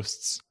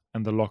 Ghosts,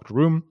 and The Locked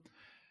Room,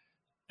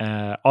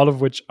 all of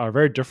which are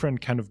very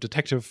different kind of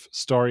detective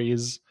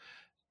stories,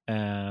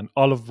 and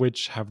all of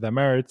which have their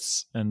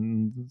merits,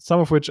 and some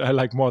of which I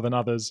like more than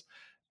others.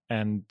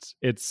 And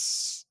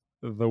it's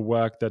the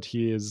work that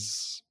he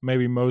is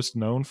maybe most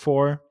known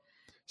for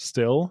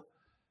still.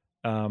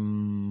 I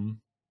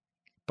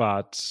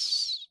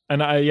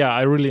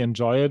really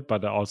enjoy it,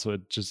 but also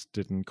it just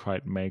didn't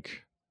quite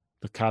make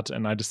the cut,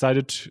 and I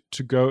decided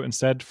to go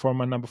instead for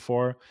my number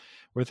 4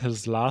 with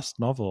his last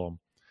novel,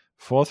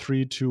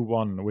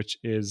 4321, which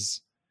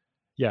is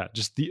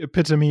just the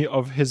epitome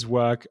of his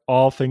work.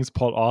 All things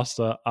Paul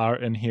Auster are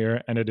in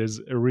here, and it is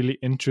a really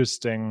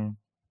interesting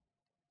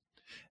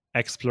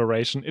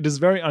exploration. It is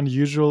very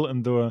unusual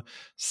in the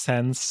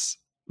sense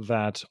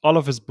that all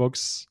of his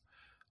books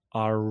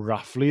are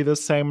roughly the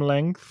same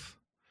length.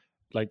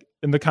 Like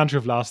In the Country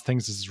of Last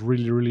Things is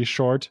really, really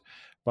short,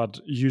 but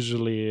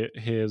usually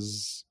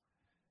his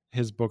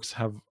books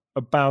have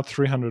about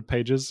 300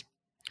 pages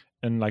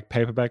in like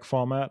paperback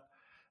format,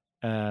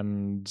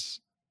 and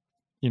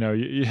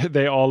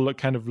they all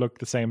kind of look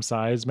the same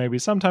size. Maybe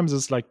sometimes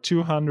it's like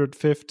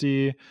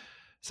 250,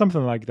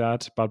 something like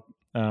that. But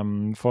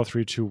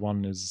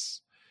 4321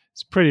 is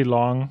pretty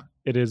long.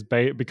 It is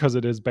because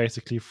it is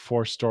basically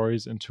 4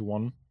 stories into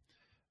one.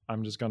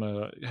 I'm just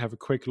gonna have a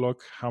quick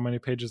look how many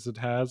pages it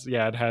has.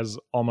 Yeah, it has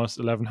almost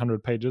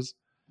 1,100 pages.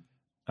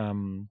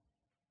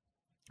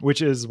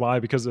 which is why,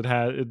 because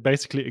it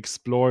basically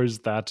explores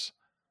that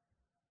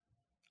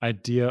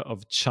idea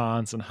of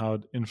chance and how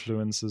it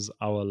influences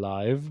our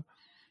life,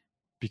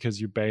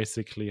 because you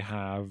basically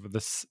have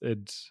this,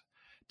 it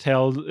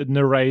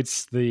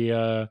narrates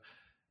the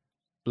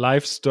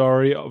life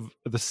story of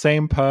the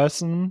same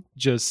person,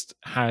 just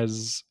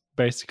has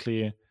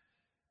basically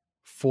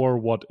 4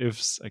 what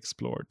ifs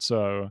explored.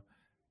 So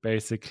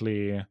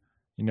basically,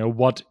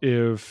 what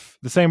if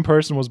the same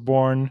person was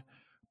born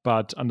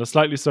but under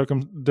slightly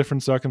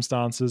different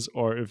circumstances,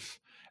 or if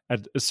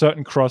at a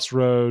certain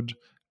crossroad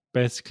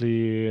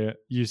basically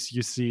you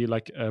see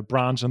like a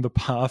branch in the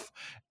path,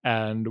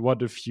 and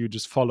what if you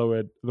just follow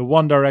it the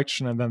one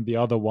direction and then the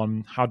other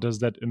one, how does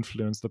that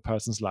influence the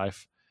person's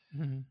life?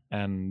 Mm-hmm.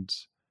 And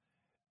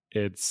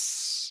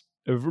it's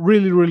a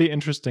really, really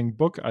interesting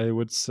book.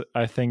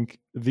 I think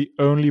the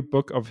only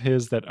book of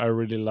his that I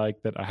really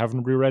like that I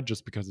haven't reread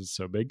just because it's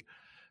so big,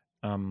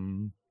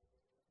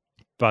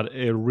 but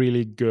a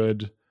really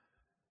good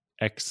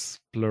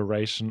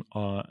exploration,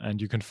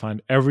 and you can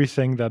find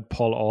everything that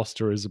Paul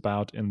Auster is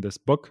about in this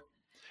book,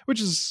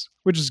 which is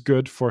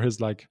good for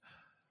his like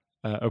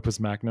opus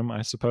magnum,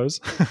 I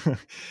suppose.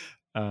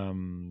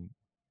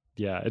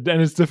 Yeah, and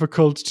it's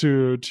difficult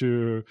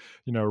to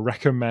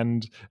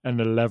recommend an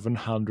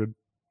 1100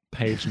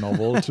 page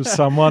novel to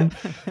someone,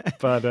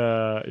 but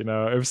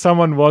if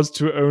someone was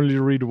to only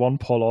read one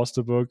Paul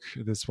Auster book,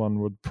 this one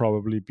would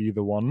probably be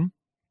the one.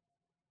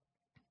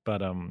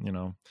 But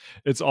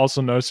it's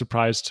also no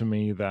surprise to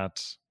me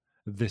that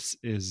this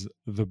is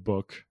the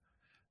book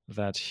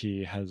that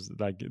he has,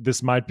 like,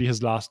 this might be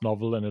his last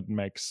novel, and it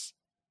makes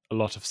a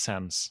lot of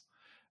sense,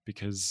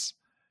 because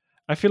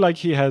I feel like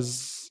he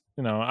has,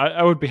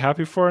 I would be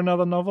happy for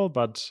another novel,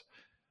 but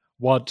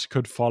what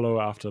could follow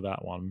after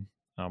that one?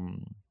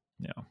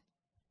 Yeah.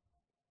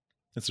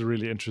 It's a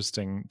really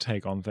interesting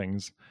take on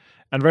things,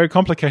 and very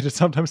complicated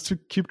sometimes to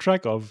keep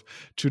track of,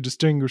 to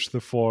distinguish the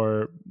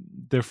 4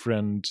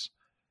 different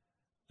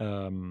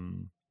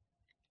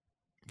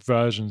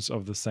versions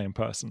of the same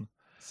person.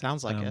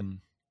 Sounds like it.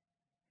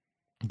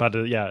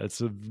 But yeah, it's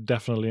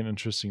definitely an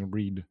interesting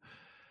read.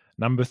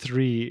 Number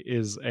 3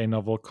 is a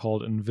novel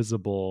called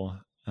Invisible,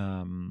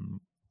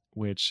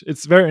 which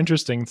it's very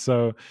interesting.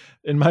 So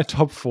in my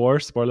top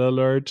 4, spoiler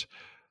alert,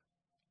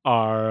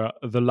 are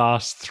the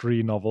last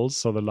 3 novels.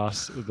 So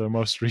the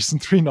most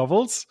recent 3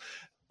 novels.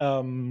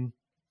 And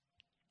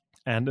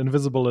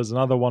Invisible is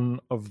another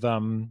one of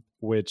them,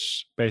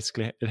 which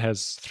basically it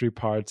has 3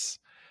 parts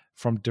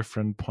from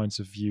different points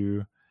of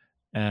view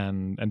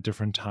and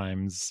different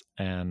times.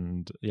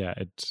 And yeah,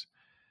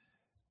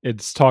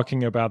 it's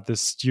talking about this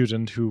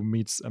student who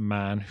meets a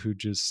man who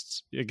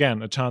just,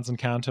 again, a chance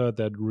encounter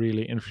that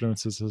really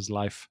influences his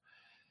life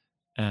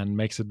and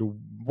makes it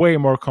way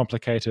more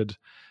complicated,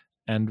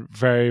 and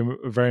very,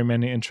 very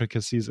many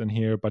intricacies in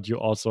here. But you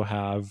also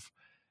have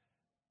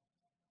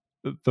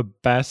the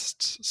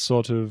best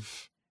sort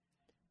of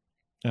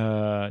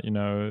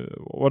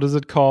what is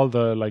it called,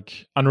 the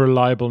like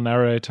unreliable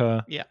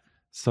narrator, Yeah,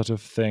 sort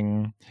of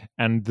thing,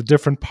 and the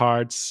different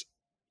parts,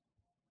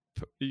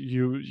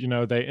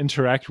 they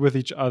interact with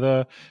each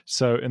other.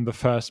 So in the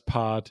first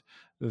part,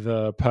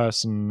 the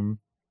person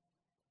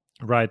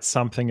writes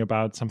something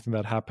about something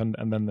that happened,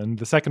 and then in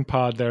the second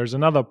part there's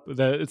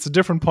it's a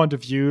different point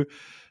of view,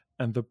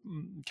 and the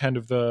kind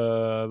of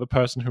the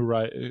person who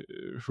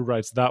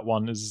writes that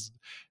one is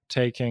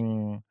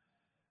taking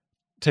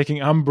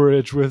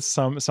umbrage with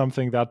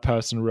something that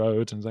person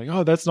wrote, and it's like,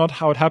 oh, that's not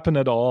how it happened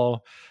at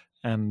all.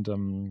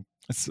 And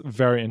it's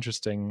very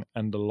interesting,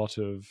 and a lot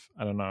of,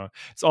 I don't know,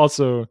 it's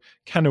also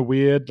kind of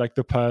weird, like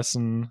the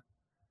person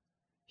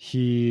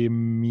he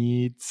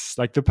meets,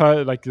 like the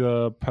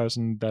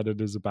person that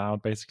it is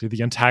about, basically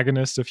the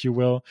antagonist, if you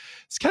will.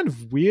 It's kind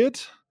of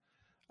weird,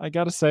 I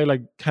gotta say,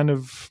 like, kind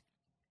of,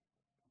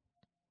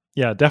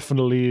 yeah,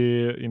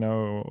 definitely,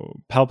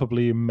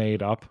 palpably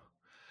made up,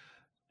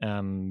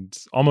 and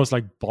almost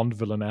like Bond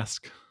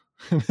villain-esque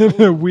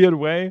in a weird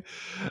way.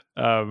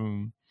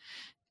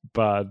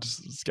 But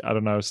I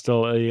don't know,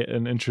 still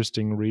an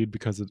interesting read,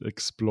 because it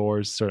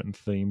explores certain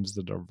themes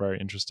that are very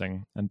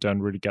interesting and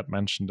don't really get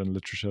mentioned in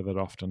literature that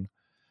often.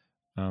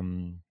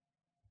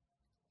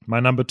 My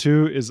number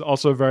 2 is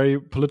also a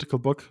very political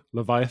book,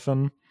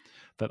 Leviathan,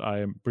 that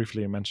I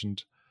briefly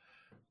mentioned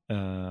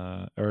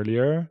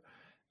earlier.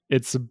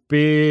 It's a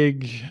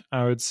big,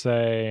 I would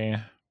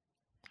say,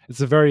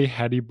 it's a very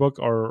heady book,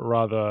 or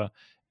rather,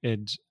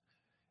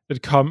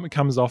 it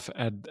comes off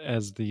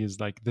as these,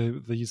 like,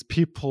 these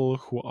people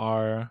who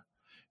are,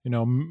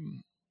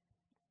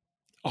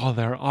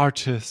 they're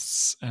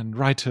artists and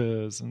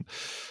writers and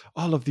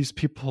all of these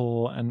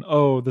people, and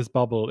oh, this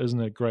bubble,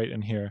 isn't it great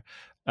in here?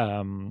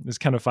 It's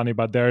kind of funny,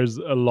 but there's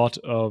a lot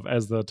of,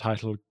 as the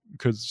title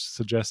could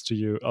suggest to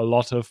you, a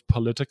lot of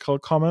political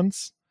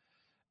comments.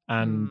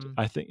 And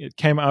I think it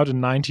came out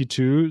in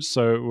 92,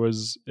 so it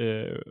was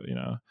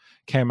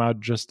came out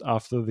just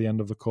after the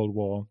end of the Cold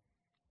War,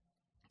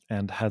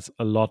 and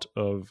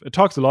it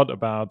talks a lot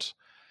about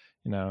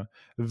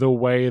the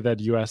way that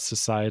US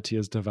society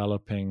is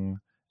developing,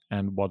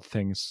 and what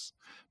things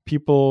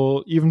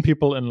people, even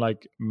people in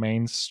like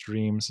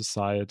mainstream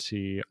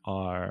society,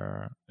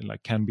 are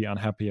like can be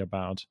unhappy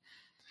about,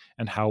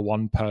 and how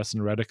one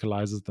person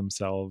radicalizes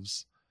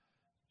themselves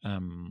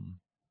in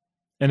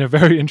a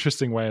very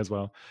interesting way as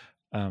well.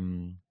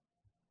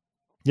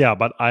 Yeah,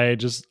 but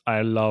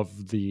I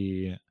love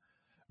the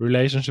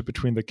relationship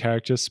between the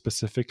characters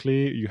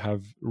specifically. You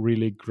have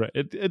really great,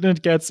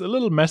 it gets a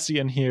little messy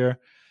in here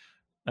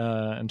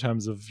in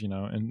terms of, you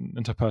know, in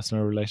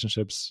interpersonal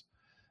relationships.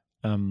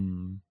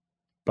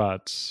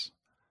 But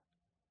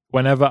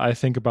whenever I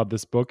think about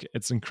this book,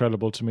 it's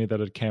incredible to me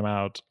that it came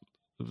out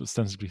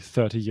ostensibly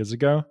 30 years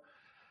ago.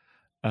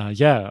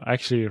 Yeah,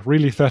 actually,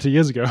 really 30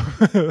 years ago.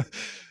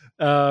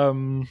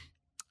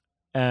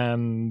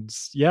 And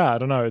yeah, I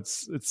don't know.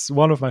 It's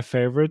one of my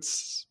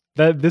favorites.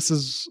 That this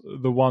is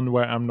the one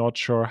where I'm not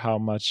sure how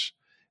much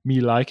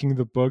me liking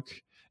the book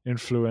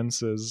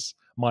influences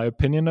my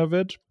opinion of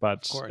it,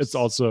 but it's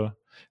also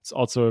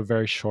a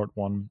very short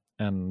one,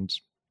 and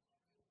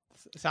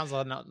it sounds a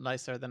lot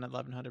nicer than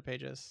 1,100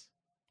 pages.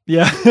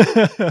 Yeah,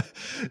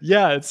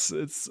 yeah, it's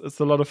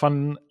a lot of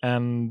fun,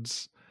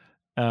 and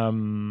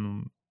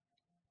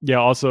yeah,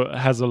 also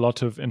has a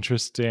lot of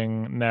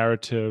interesting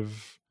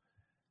narrative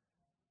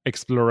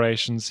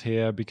explorations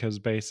here, because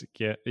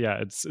basically,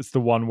 yeah, it's the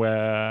one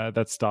where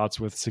that starts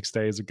with 6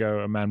 days ago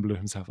a man blew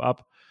himself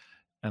up,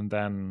 and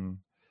then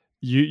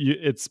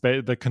it's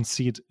the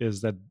conceit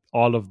is that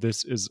all of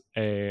this is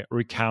a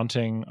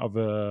recounting of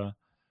a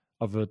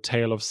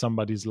tale of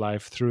somebody's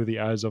life through the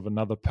eyes of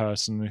another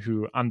person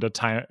who, under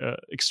time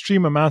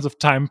extreme amounts of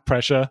time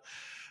pressure,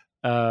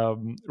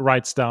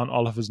 writes down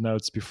all of his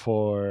notes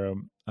before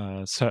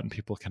certain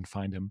people can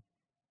find him,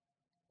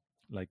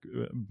 like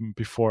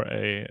before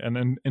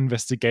an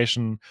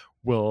investigation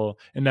will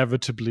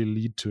inevitably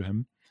lead to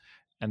him.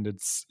 And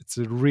it's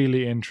a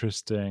really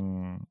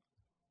interesting,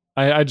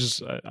 I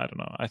don't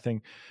know, I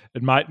think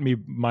it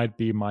might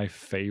be my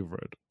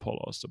favorite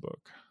Paul Auster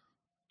book.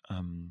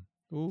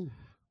 Ooh.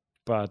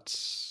 But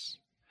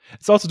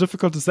it's also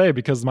difficult to say,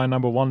 because my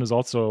number one is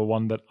also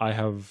one that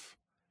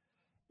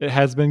it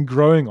has been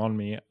growing on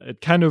me.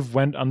 It kind of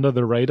went under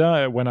the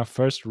radar when I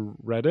first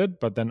read it,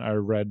 but then I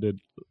read it,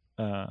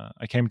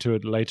 I came to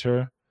it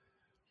later,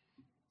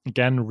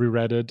 again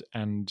reread it,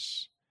 and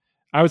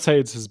I would say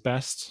it's his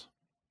best,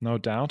 no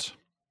doubt.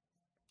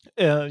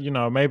 You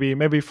know, maybe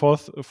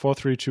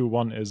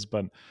 4-3-2-1 is,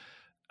 but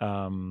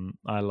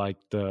I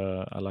liked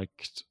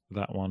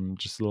that one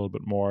just a little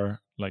bit more,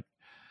 like,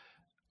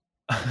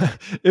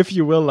 if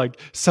you will, like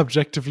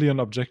subjectively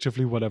and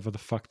objectively, whatever the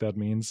fuck that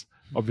means.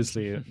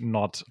 Obviously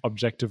not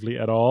objectively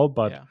at all,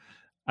 but yeah.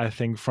 I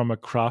think from a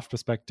craft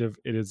perspective,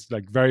 it is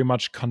like very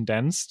much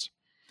condensed.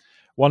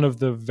 One of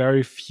the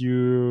very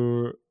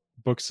few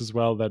books as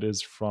well that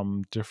is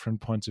from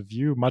different points of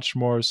view, much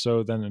more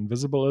so than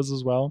Invisible is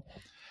as well,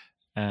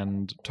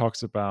 and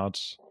talks about,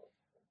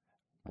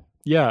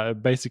 yeah,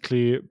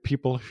 basically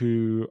people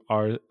who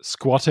are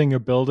squatting a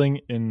building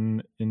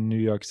in New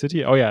York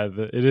City. Oh yeah,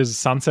 it is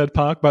Sunset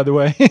Park, by the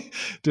way.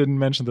 Didn't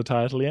mention the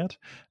title yet.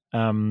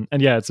 And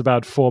yeah, it's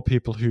about 4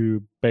 people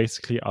who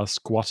basically are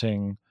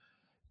squatting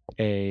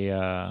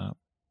a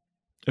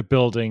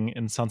building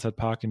in Sunset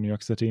Park in New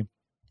York City,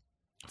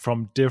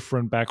 from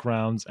different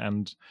backgrounds,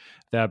 and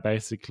they're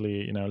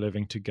basically, you know,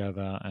 living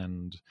together,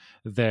 and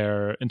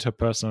their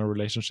interpersonal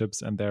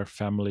relationships and their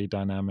family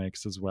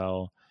dynamics as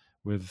well,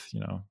 with,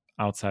 you know,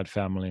 outside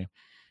family.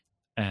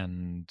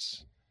 And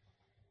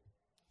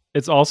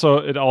it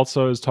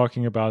also is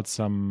talking about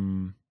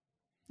some,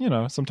 you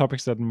know, some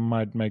topics that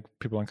might make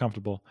people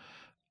uncomfortable,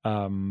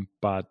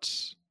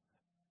 but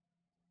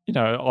you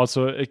know,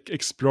 also it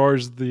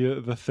explores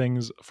the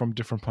things from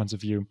different points of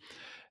view.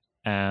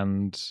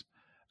 And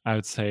I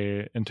would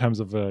say, in terms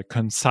of a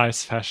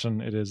concise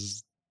fashion, it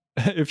is,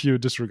 if you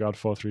disregard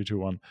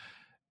 4-3-2-1,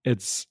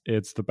 it's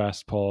the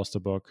best Paul Auster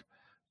book.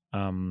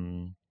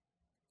 It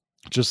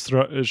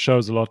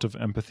shows a lot of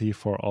empathy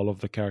for all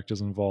of the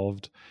characters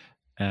involved,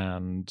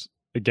 and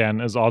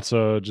again is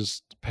also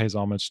just pays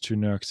homage to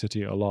New York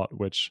City a lot,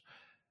 which,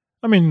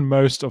 I mean,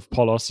 most of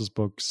Paul Auster's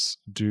books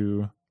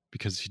do,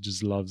 because he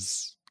just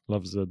loves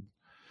it.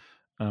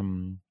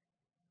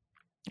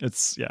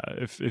 It's, yeah,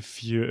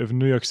 if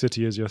New York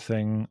City is your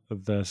thing,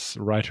 this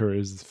writer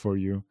is for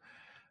you.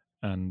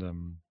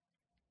 And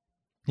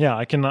yeah,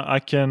 I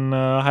can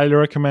highly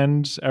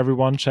recommend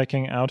everyone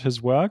checking out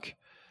his work.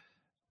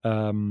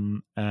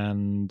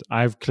 And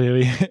I've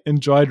clearly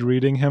enjoyed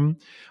reading him.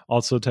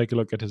 Also, take a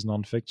look at his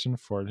nonfiction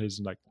for his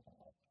like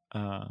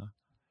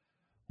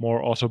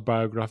more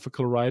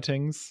autobiographical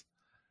writings.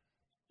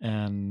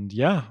 And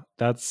yeah,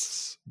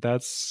 that's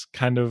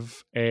kind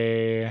of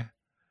a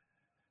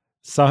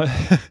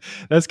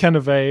that's kind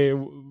of a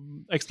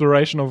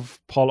exploration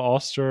of Paul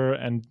Auster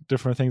and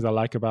different things I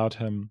like about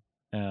him.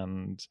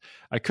 And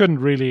I couldn't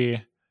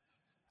really,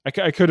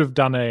 I could have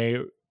done a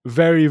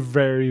very,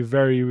 very,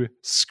 very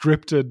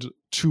scripted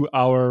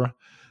 2-hour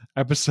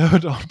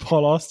episode on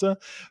Paul Auster,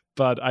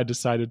 but I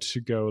decided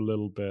to go a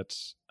little bit,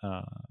 you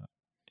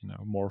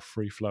know, more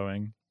free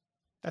flowing.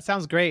 That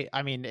sounds great.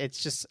 I mean,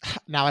 it's just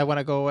now I want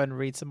to go and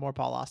read some more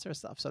Paul Auster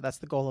stuff. So that's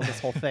the goal of this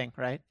whole thing,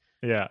 right?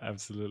 Yeah,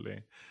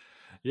 absolutely.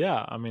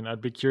 Yeah, I mean,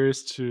 I'd be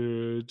curious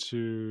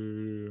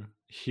to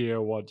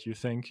hear what you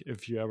think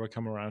if you ever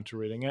come around to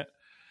reading it.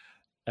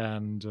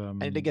 And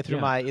I need to get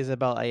through my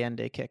Isabel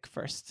Allende kick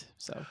first.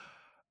 So.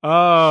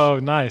 Oh,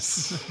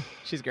 nice.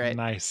 She's great.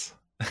 Nice.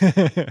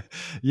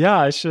 Yeah,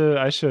 I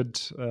should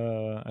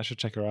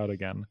check her out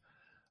again.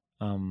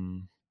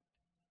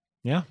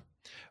 Yeah.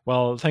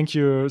 Well, thank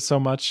you so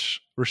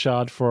much,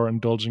 Rashad, for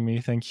indulging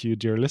me. Thank you,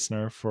 dear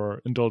listener,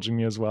 for indulging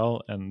me as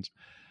well and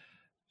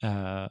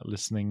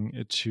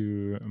listening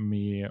to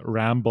me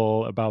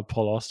ramble about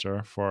Paul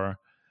Auster for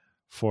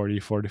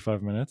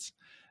 45 minutes.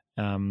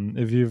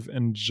 If you've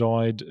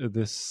enjoyed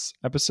this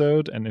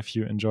episode and if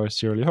you enjoy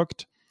Serially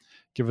Hooked,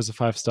 give us a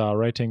 5-star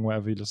rating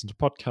wherever you listen to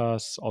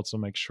podcasts. Also,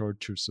 make sure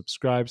to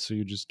subscribe so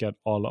you just get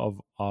all of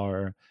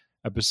our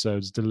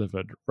episodes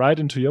delivered right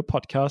into your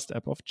podcast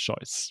app of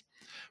choice.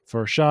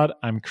 For Rashad,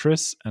 I'm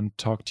Chris, and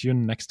talk to you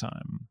next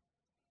time.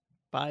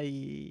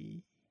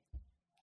 Bye.